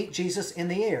 Christians meet Jesus in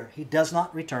the air. He does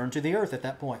not return to the earth at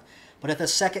that point. But at the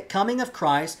second coming of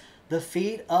Christ, the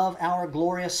feet of our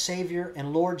glorious Savior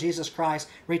and Lord Jesus Christ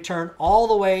return all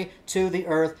the way to the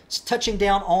earth, touching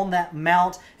down on that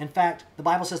mount. In fact, the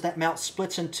Bible says that mount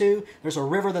splits in two. There's a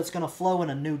river that's going to flow in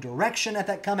a new direction at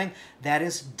that coming. That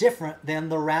is different than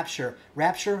the rapture.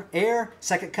 Rapture, air,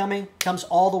 second coming, comes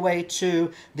all the way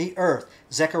to the earth.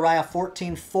 Zechariah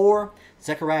 14:4.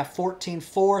 Zechariah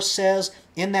 14:4 says,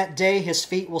 in that day His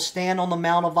feet will stand on the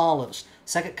Mount of Olives.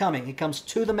 Second coming, He comes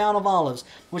to the Mount of Olives,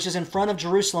 which is in front of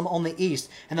Jerusalem on the east.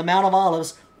 And the Mount of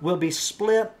Olives will be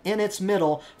split in its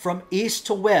middle from east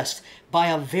to west by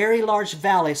a very large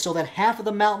valley, so that half of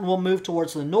the mountain will move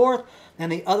towards the north and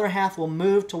the other half will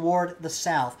move toward the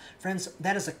south. Friends,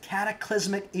 that is a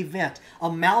cataclysmic event.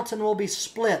 A mountain will be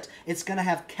split. It's going to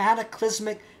have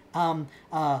cataclysmic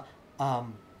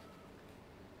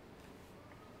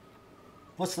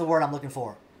what's the word I'm looking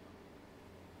for?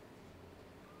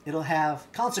 It'll have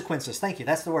consequences. Thank you.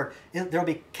 That's the word. There'll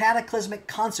be cataclysmic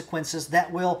consequences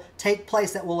that will take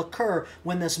place, that will occur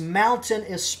when this mountain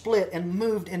is split and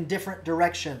moved in different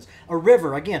directions. A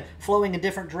river, again, flowing in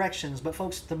different directions. But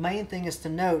folks, the main thing is to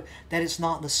note that it's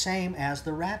not the same as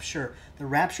the rapture. The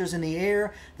rapture is in the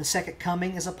air. The second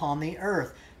coming is upon the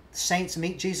earth. Saints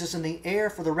meet Jesus in the air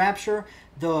for the rapture.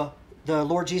 The the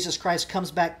Lord Jesus Christ comes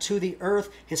back to the earth,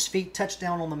 his feet touch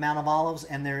down on the Mount of Olives,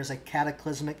 and there is a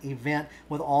cataclysmic event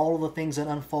with all of the things that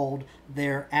unfold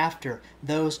thereafter.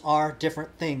 Those are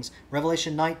different things.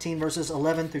 Revelation 19 verses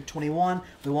 11 through 21,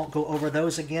 we won't go over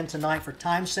those again tonight for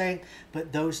time's sake,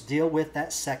 but those deal with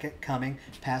that second coming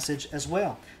passage as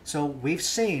well. So we've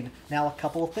seen now a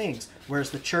couple of things.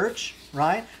 Where's the church,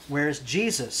 right? Where's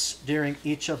Jesus during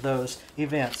each of those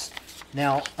events?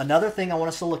 Now, another thing I want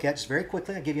us to look at, just very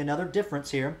quickly, I'll give you another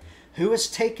difference here. Who is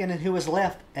taken and who is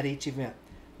left at each event?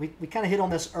 We kind of hit on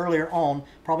this earlier on,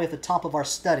 probably at the top of our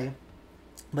study.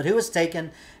 But who is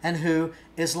taken and who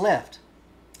is left?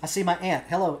 I see my aunt.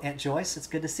 Hello, Aunt Joyce. It's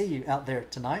good to see you out there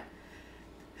tonight.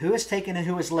 Who is taken and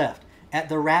who is left? At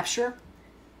the rapture,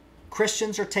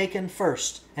 Christians are taken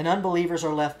first and unbelievers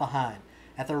are left behind.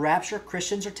 At the rapture,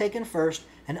 Christians are taken first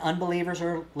and unbelievers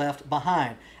are left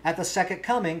behind. At the second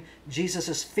coming,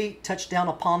 Jesus' feet touch down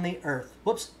upon the earth.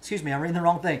 Whoops, excuse me, I'm reading the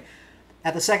wrong thing.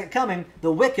 At the second coming,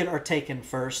 the wicked are taken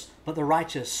first, but the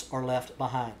righteous are left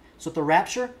behind. So at the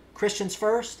rapture, Christians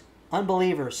first,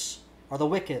 unbelievers or the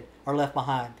wicked are left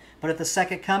behind. But at the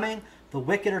second coming, the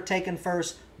wicked are taken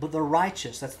first, but the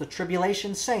righteous, that's the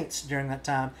tribulation saints during that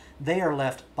time, they are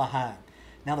left behind.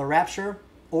 Now the rapture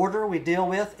order we deal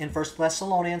with in 1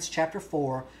 Thessalonians chapter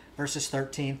 4, verses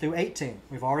 13 through 18.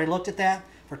 We've already looked at that.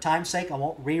 For time's sake, I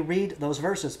won't reread those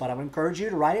verses, but I would encourage you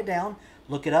to write it down,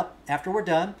 look it up after we're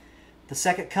done. The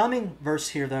second coming verse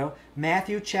here, though,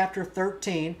 Matthew chapter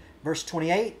 13, verse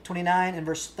 28, 29, and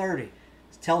verse 30,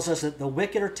 tells us that the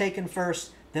wicked are taken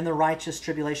first, then the righteous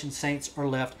tribulation saints are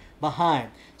left behind.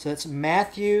 So that's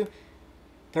Matthew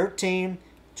 13,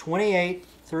 28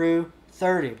 through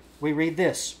 30. We read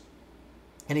this.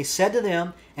 And he said to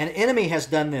them, an enemy has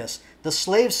done this. The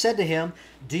slaves said to him,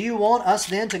 do you want us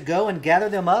then to go and gather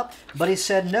them up? But he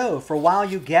said, no, for while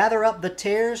you gather up the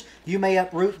tares, you may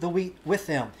uproot the wheat with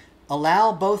them.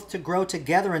 Allow both to grow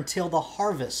together until the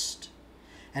harvest.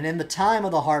 And in the time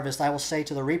of the harvest I will say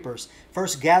to the reapers,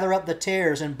 first gather up the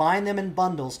tares and bind them in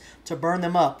bundles to burn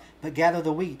them up, but gather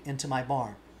the wheat into my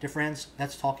barn. Dear friends,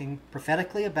 that's talking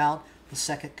prophetically about the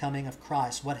second coming of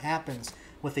Christ. What happens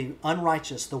with the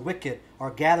unrighteous, the wicked,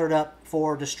 are gathered up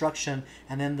for destruction,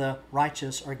 and then the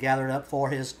righteous are gathered up for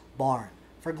his barn,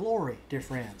 for glory, dear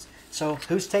friends. So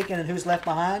who's taken and who's left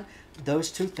behind? Those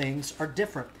two things are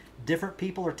different. Different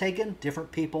people are taken,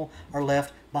 different people are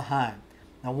left behind.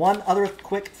 Now one other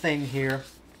quick thing here,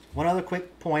 one other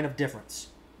quick point of difference.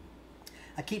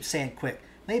 I keep saying quick.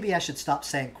 Maybe I should stop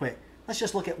saying quick. Let's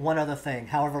just look at one other thing,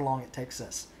 however long it takes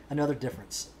us. Another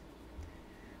difference.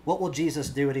 What will Jesus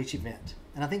do at each event?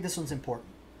 And I think this one's important.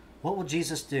 What will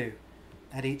Jesus do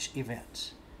at each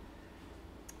event?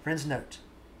 Friends, note,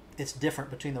 it's different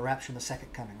between the rapture and the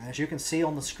second coming. As you can see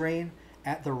on the screen,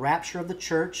 at the rapture of the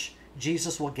church,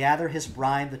 Jesus will gather his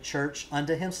bride, the church,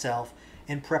 unto himself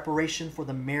in preparation for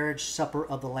the marriage supper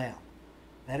of the Lamb.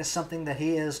 That is something that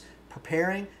he is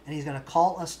preparing and he's going to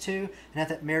call us to. And at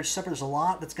that marriage supper, there's a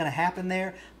lot that's going to happen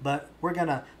there, but we're going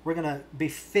to be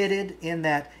fitted in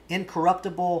that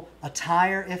incorruptible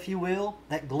attire, if you will,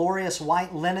 that glorious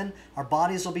white linen. Our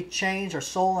bodies will be changed, our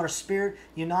soul and our spirit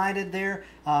united there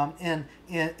in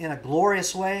a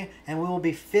glorious way, and we will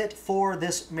be fit for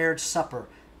this marriage supper.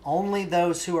 Only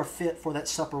those who are fit for that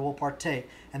supper will partake.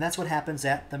 And that's what happens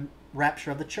at the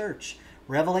rapture of the church.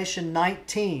 Revelation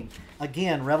 19.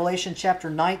 Again, Revelation chapter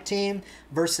 19,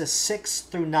 verses 6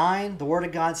 through 9. The Word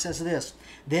of God says this.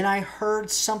 Then I heard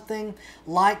something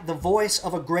like the voice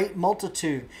of a great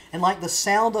multitude, and like the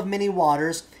sound of many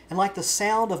waters, and like the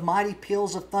sound of mighty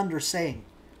peals of thunder, saying,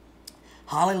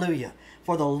 Hallelujah!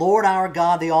 For the Lord our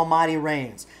God, the Almighty,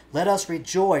 reigns. Let us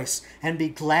rejoice and be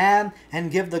glad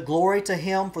and give the glory to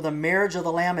him, for the marriage of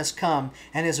the Lamb is come,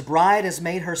 and his bride has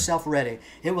made herself ready.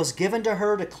 It was given to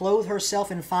her to clothe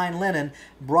herself in fine linen,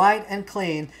 bright and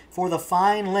clean, for the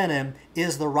fine linen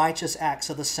is the righteous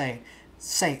acts of the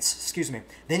saints.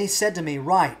 Then he said to me,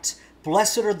 Write,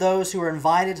 blessed are those who are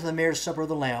invited to the marriage supper of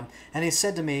the Lamb. And he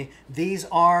said to me, These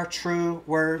are true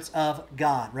words of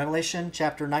God. Revelation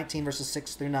chapter 19, verses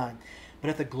 6 through 9. But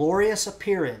at the glorious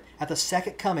appearing, at the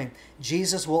second coming,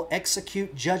 Jesus will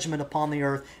execute judgment upon the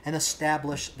earth and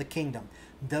establish the kingdom.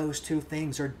 Those two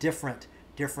things are different,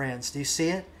 dear friends. Do you see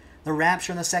it? The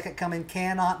rapture and the second coming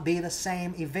cannot be the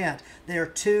same event. They are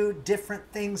two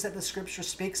different things that the Scripture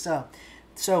speaks of.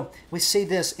 So we see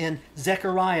this in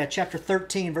Zechariah chapter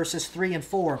 13, verses 3 and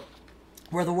 4.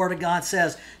 where the Word of God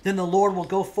says, then the Lord will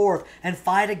go forth and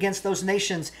fight against those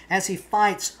nations as he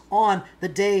fights on the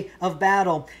day of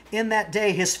battle. In that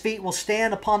day, his feet will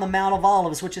stand upon the Mount of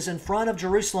Olives, which is in front of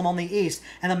Jerusalem on the east,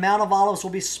 and the Mount of Olives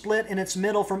will be split in its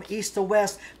middle from east to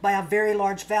west by a very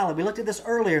large valley. We looked at this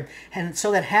earlier, and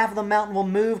so that half of the mountain will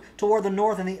move toward the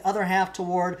north and the other half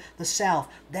toward the south.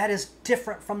 That is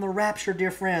different from the rapture,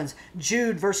 dear friends.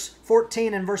 Jude, verse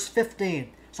 14 and verse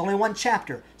 15. It's only one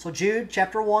chapter. So Jude,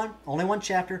 chapter 1, only one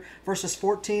chapter, verses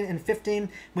 14 and 15.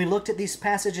 We looked at these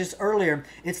passages earlier.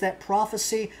 It's that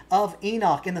prophecy of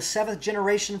Enoch in the 7th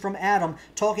generation from Adam,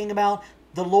 talking about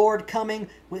the Lord coming,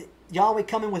 with Yahweh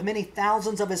coming with many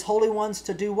thousands of his holy ones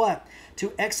to do what?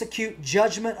 To execute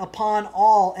judgment upon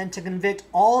all and to convict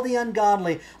all the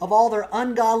ungodly of all their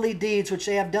ungodly deeds which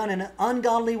they have done in an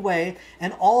ungodly way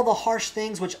and all the harsh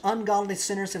things which ungodly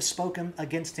sinners have spoken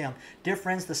against him. Dear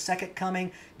friends, the second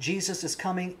coming, Jesus is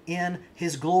coming in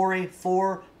his glory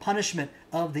for punishment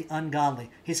of the ungodly.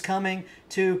 He's coming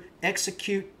to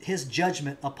execute his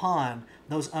judgment upon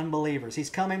those unbelievers. He's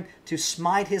coming to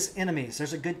smite his enemies.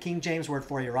 There's a good King James word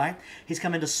for you, right? He's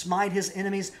coming to smite his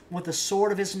enemies with the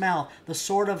sword of his mouth, the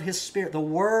sword of his spirit. The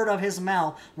word of his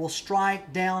mouth will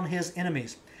strike down his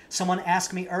enemies. Someone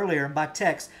asked me earlier by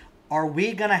text, are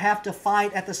we going to have to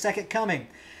fight at the second coming?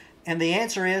 And the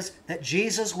answer is that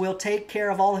Jesus will take care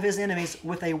of all of his enemies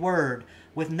with a word,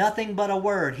 with nothing but a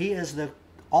word. He is the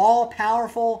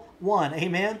all-powerful one,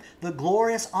 amen? The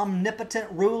glorious, omnipotent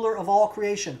ruler of all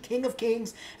creation, King of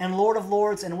kings and Lord of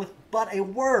lords, and with but a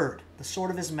word, the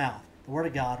sword of his mouth, the word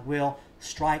of God, will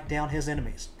strike down his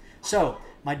enemies. So,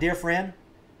 my dear friend,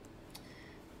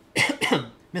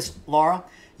 Miss Laura,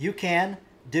 you can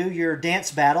do your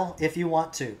dance battle if you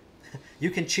want to. You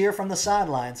can cheer from the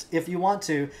sidelines if you want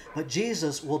to, but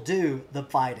Jesus will do the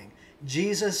fighting.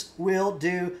 Jesus will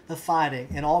do the fighting.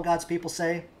 And all God's people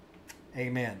say,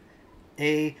 amen.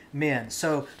 Amen.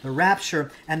 So the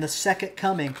rapture and the second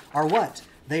coming are what?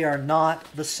 They are not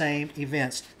the same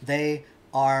events. They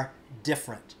are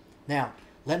different. Now,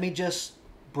 let me just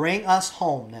bring us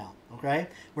home now, okay?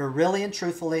 We're really and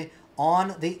truthfully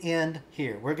on the end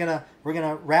here. We're gonna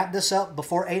wrap this up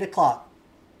before 8 o'clock.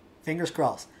 Fingers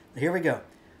crossed. Here we go.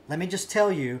 Let me just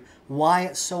tell you why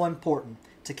it's so important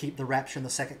to keep the rapture and the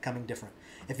second coming different.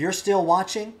 If you're still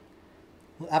watching,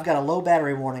 I've got a low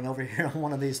battery warning over here on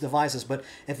one of these devices, but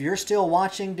if you're still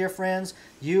watching, dear friends,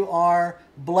 you are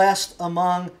blessed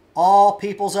among all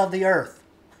peoples of the earth.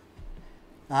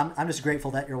 I'm just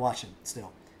grateful that you're watching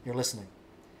still. You're listening.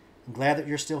 I'm glad that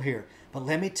you're still here. But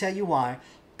let me tell you why,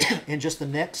 in just the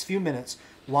next few minutes,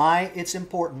 why it's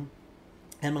important.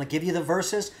 And I'm going to give you the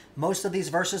verses. Most of these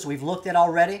verses we've looked at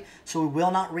already, so we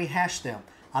will not rehash them.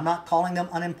 I'm not calling them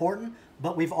unimportant,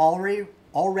 but we've already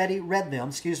read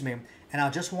them, and I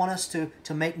just want us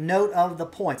to make note of the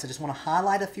points. I just want to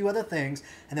highlight a few other things,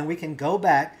 and then we can go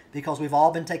back, because we've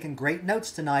all been taking great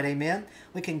notes tonight, amen?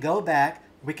 We can go back,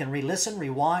 we can re-listen,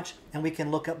 re-watch, and we can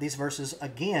look up these verses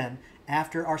again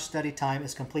after our study time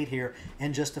is complete here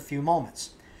in just a few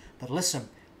moments. But listen,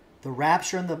 the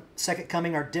rapture and the second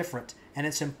coming are different, and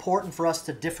it's important for us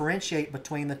to differentiate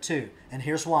between the two. And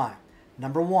here's why.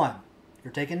 Number one,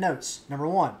 you're taking notes. Number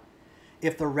one,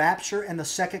 if the rapture and the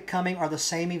second coming are the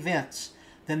same events,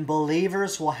 then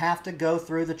believers will have to go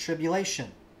through the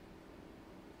tribulation.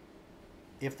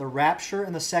 If the rapture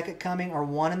and the second coming are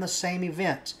one and the same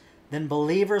event, then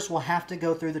believers will have to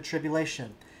go through the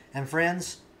tribulation. And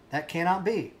friends, that cannot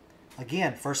be.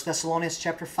 Again, 1 Thessalonians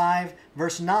chapter 5,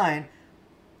 verse 9,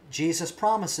 Jesus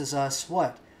promises us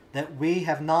what? That we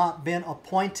have not been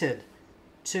appointed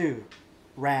to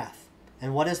wrath.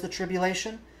 And what is the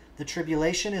tribulation? The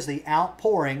tribulation is the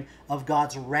outpouring of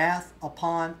God's wrath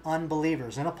upon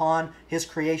unbelievers and upon his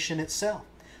creation itself.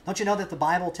 Don't you know that the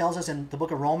Bible tells us in the book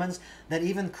of Romans that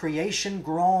even creation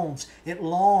groans, it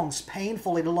longs,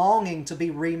 painfully longing to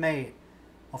be remade?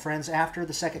 Well, friends, after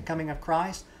the second coming of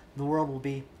Christ, the world will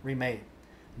be remade.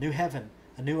 New heaven,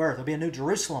 a new earth. There'll be a new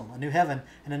Jerusalem, a new heaven,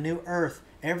 and a new earth.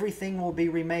 Everything will be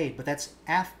remade, but that's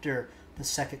after the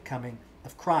second coming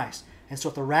of Christ. And so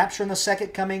if the rapture and the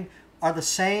second coming are the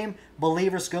same,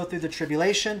 believers go through the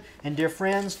tribulation. And dear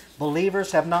friends,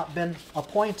 believers have not been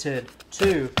appointed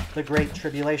to the great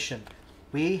tribulation.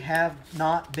 We have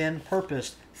not been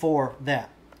purposed for that.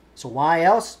 So why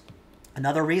else?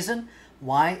 Another reason,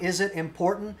 why is it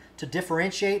important to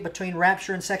differentiate between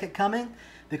rapture and second coming?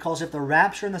 Because if the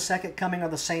rapture and the second coming are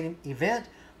the same event,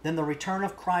 then the return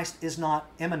of Christ is not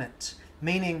imminent.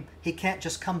 Meaning he can't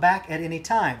just come back at any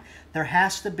time. There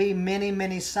has to be many,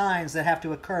 many signs that have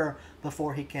to occur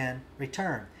before he can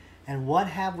return. And what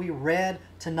have we read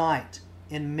tonight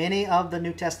in many of the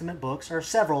New Testament books, or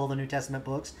several of the New Testament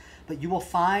books, but you will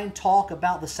find talk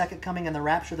about the second coming and the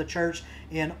rapture of the church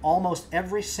in almost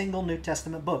every single New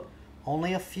Testament book.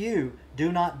 Only a few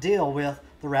do not deal with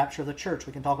the rapture of the church.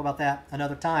 We can talk about that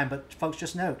another time, but folks,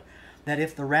 just note that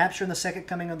if the rapture and the second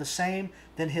coming are the same,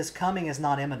 then his coming is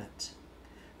not imminent.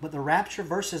 But the rapture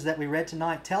verses that we read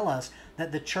tonight tell us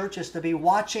that the church is to be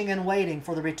watching and waiting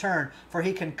for the return, for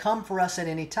he can come for us at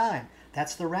any time.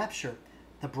 That's the rapture.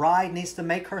 The bride needs to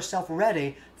make herself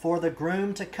ready for the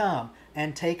groom to come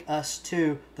and take us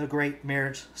to the great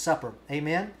marriage supper.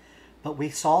 Amen? But we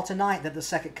saw tonight that the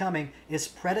second coming is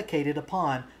predicated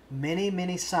upon many,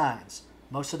 many signs.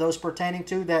 Most of those pertaining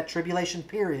to that tribulation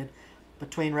period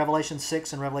between Revelation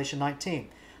 6 and Revelation 19.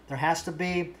 There has to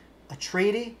be a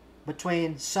treaty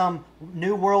between some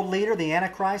new world leader, the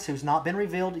Antichrist, who's not been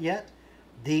revealed yet.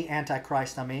 The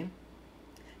Antichrist, I mean.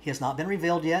 He has not been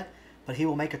revealed yet, but he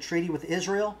will make a treaty with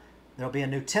Israel. There will be a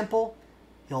new temple.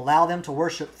 He'll allow them to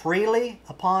worship freely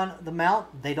upon the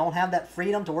mount. They don't have that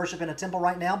freedom to worship in a temple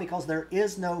right now because there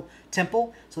is no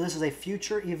temple. So this is a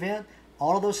future event.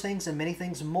 All of those things and many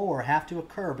things more have to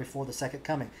occur before the second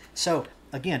coming. So,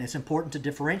 again, it's important to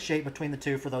differentiate between the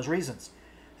two for those reasons.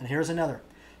 And here's another.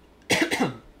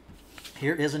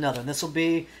 Here is another. And this will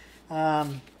be,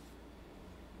 we'll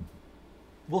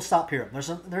stop here.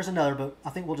 There's another, but I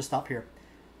think we'll just stop here.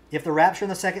 If the rapture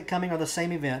and the second coming are the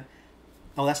same event,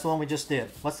 oh, that's the one we just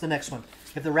did. What's the next one?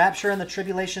 If the rapture and the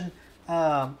tribulation,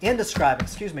 in describing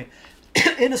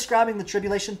the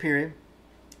tribulation period,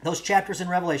 those chapters in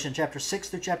Revelation, chapter 6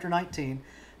 through chapter 19,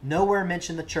 nowhere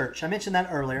mention the church. I mentioned that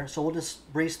earlier, so we'll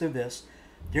just breeze through this.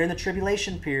 During the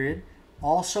tribulation period,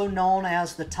 also known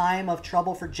as the time of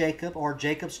trouble for Jacob, or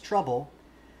Jacob's trouble,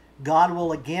 God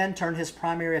will again turn his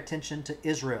primary attention to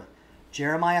Israel.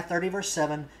 Jeremiah 30 verse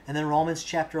 7, and then Romans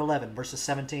chapter 11 verses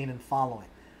 17 and following,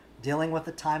 dealing with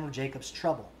the time of Jacob's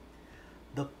trouble.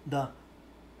 The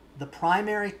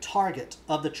primary target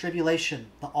of the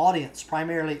tribulation, the audience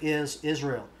primarily is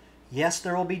Israel. Yes,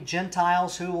 there will be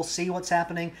Gentiles who will see what's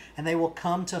happening and they will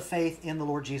come to faith in the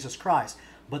Lord Jesus Christ.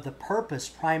 But the purpose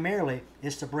primarily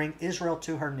is to bring Israel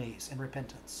to her knees in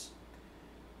repentance.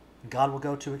 God will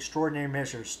go to extraordinary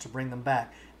measures to bring them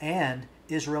back, and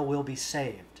Israel will be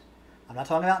saved. I'm not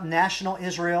talking about national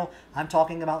Israel. I'm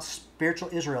talking about spiritual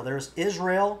Israel. There's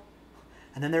Israel,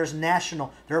 and then there's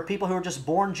national. There are people who are just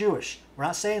born Jewish. We're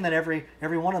not saying that every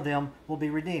one of them will be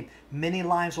redeemed. Many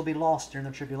lives will be lost during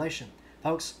the tribulation.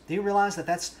 Folks, do you realize that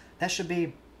that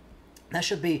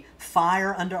should be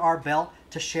fire under our belt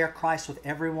to share Christ with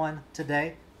everyone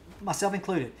today, myself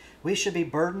included? We should be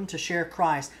burdened to share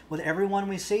Christ with everyone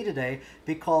we see today,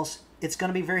 because it's going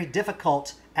to be very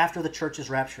difficult after the church is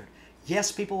raptured.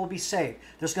 Yes, people will be saved.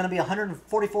 There's going to be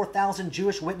 144,000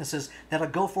 Jewish witnesses that will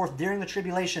go forth during the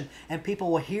tribulation, and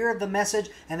people will hear the message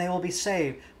and they will be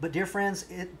saved. But dear friends,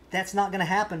 that's not going to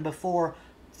happen for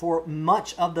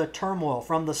much of the turmoil,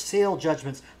 from the seal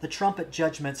judgments, the trumpet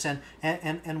judgments,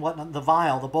 and whatnot, the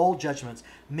vial, the bowl judgments.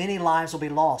 Many lives will be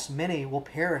lost. Many will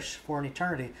perish for an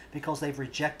eternity because they've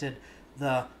rejected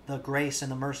the grace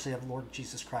and the mercy of the Lord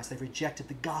Jesus Christ. They've rejected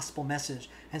the gospel message.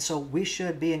 And so we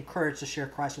should be encouraged to share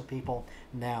Christ with people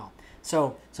now.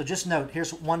 So just note,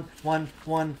 here's one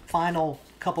final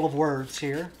couple of words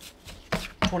here.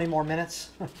 20 more minutes.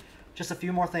 Just a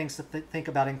few more things to think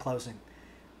about in closing.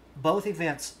 Both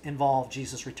events involve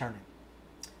Jesus returning.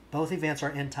 Both events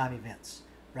are end-time events.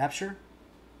 Rapture,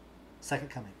 second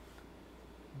coming.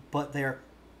 But they're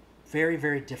very,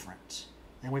 very different.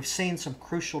 And we've seen some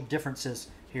crucial differences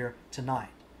here tonight.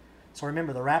 So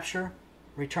remember, the rapture,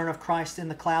 return of Christ in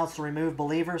the clouds to remove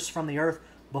believers from the earth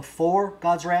before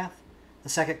God's wrath. The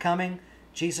second coming,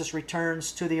 Jesus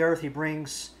returns to the earth. He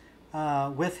brings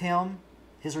with him,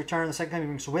 his return, the second coming,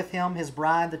 he brings with him his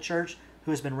bride, the church,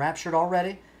 who has been raptured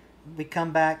already. We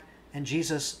come back and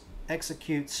Jesus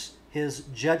executes his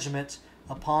judgment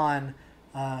upon,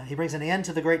 he brings an end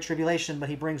to the great tribulation, but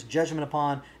he brings judgment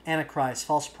upon Antichrist,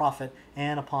 false prophet,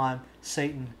 and upon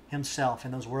Satan himself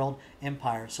and those world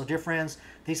empires. So dear friends,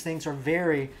 these things are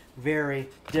very, very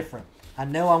different. I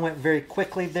know I went very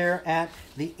quickly there at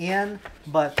the end,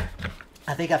 but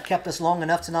I think I've kept us long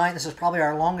enough tonight. This is probably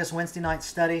our longest Wednesday night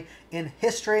study in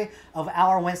history of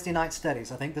our Wednesday night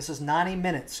studies. I think this is 90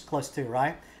 minutes, close to,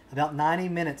 right? About 90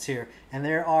 minutes here. And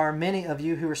there are many of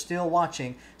you who are still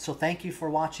watching. So thank you for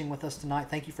watching with us tonight.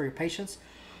 Thank you for your patience.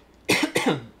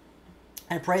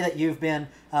 I pray that you've been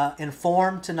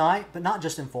informed tonight, but not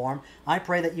just informed. I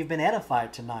pray that you've been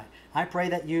edified tonight. I pray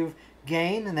that you've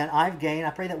gained and that I've gained.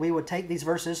 I pray that we would take these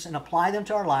verses and apply them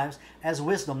to our lives as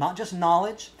wisdom, not just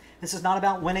knowledge, This is not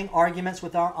about winning arguments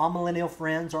with our amillennial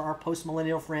friends or our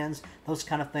postmillennial friends, those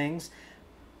kind of things.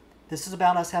 This is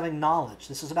about us having knowledge.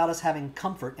 This is about us having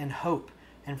comfort and hope.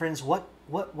 And friends, what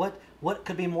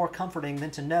could be more comforting than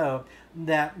to know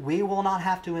that we will not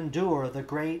have to endure the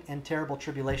great and terrible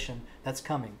tribulation that's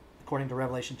coming, according to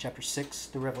Revelation chapter 6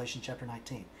 through Revelation chapter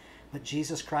 19. But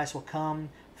Jesus Christ will come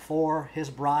for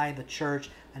his bride, the church,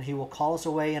 and he will call us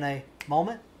away in a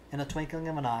moment, in a twinkling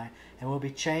of an eye, and we'll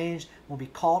be changed, we'll be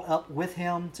caught up with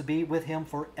him to be with him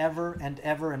forever and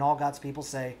ever. And all God's people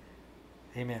say,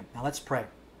 amen. Now let's pray.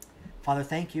 Father,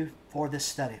 thank you for this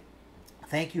study.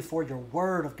 Thank you for your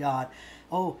word of God.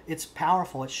 Oh, it's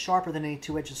powerful. It's sharper than any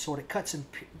two-edged sword. It cuts and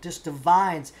just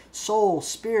divides soul,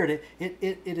 spirit.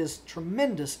 It is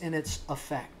tremendous in its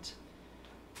effect.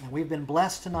 And we've been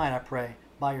blessed tonight, I pray,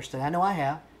 by your study. I know I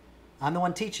have. I'm the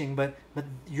one teaching, but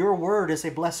your word is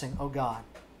a blessing, oh God.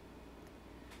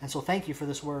 And so thank you for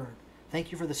this word.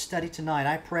 Thank you for the study tonight.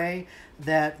 I pray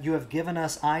that you have given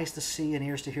us eyes to see and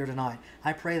ears to hear tonight.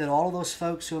 I pray that all of those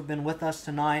folks who have been with us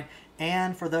tonight,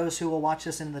 and for those who will watch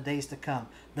us in the days to come,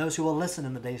 those who will listen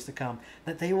in the days to come,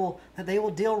 that they will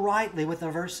deal rightly with the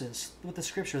verses, with the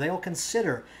Scripture. They will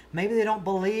consider. Maybe they don't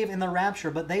believe in the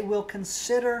rapture, but they will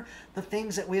consider the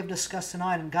things that we have discussed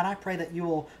tonight. And God, I pray that you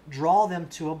will draw them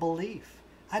to a belief.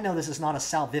 I know this is not a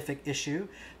salvific issue.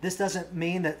 This doesn't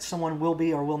mean that someone will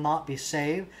be or will not be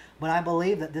saved, but I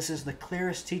believe that this is the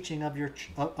clearest teaching of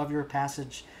your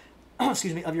passage,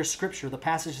 excuse me, of your Scripture, the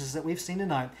passages that we've seen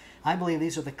tonight. I believe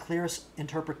these are the clearest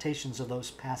interpretations of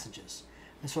those passages.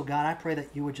 And so, God, I pray that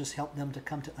you would just help them to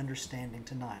come to understanding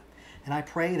tonight. And I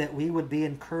pray that we would be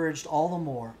encouraged all the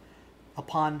more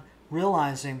upon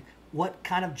realizing what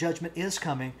kind of judgment is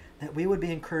coming, that we would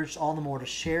be encouraged all the more to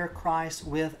share Christ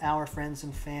with our friends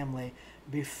and family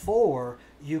before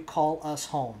you call us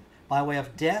home, by way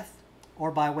of death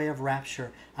or by way of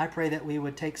rapture. I pray that we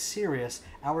would take serious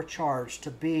our charge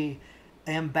to be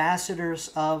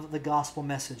ambassadors of the gospel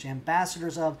message,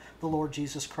 ambassadors of the Lord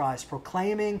Jesus Christ,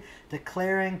 proclaiming,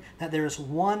 declaring that there is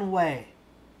one way,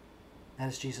 that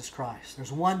is Jesus Christ.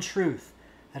 There's one truth,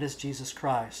 that is Jesus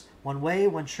Christ. One way,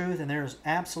 one truth, and there is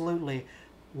absolutely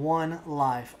one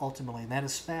life ultimately, and that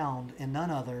is found in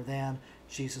none other than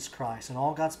Jesus Christ. And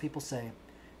all God's people say,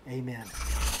 amen.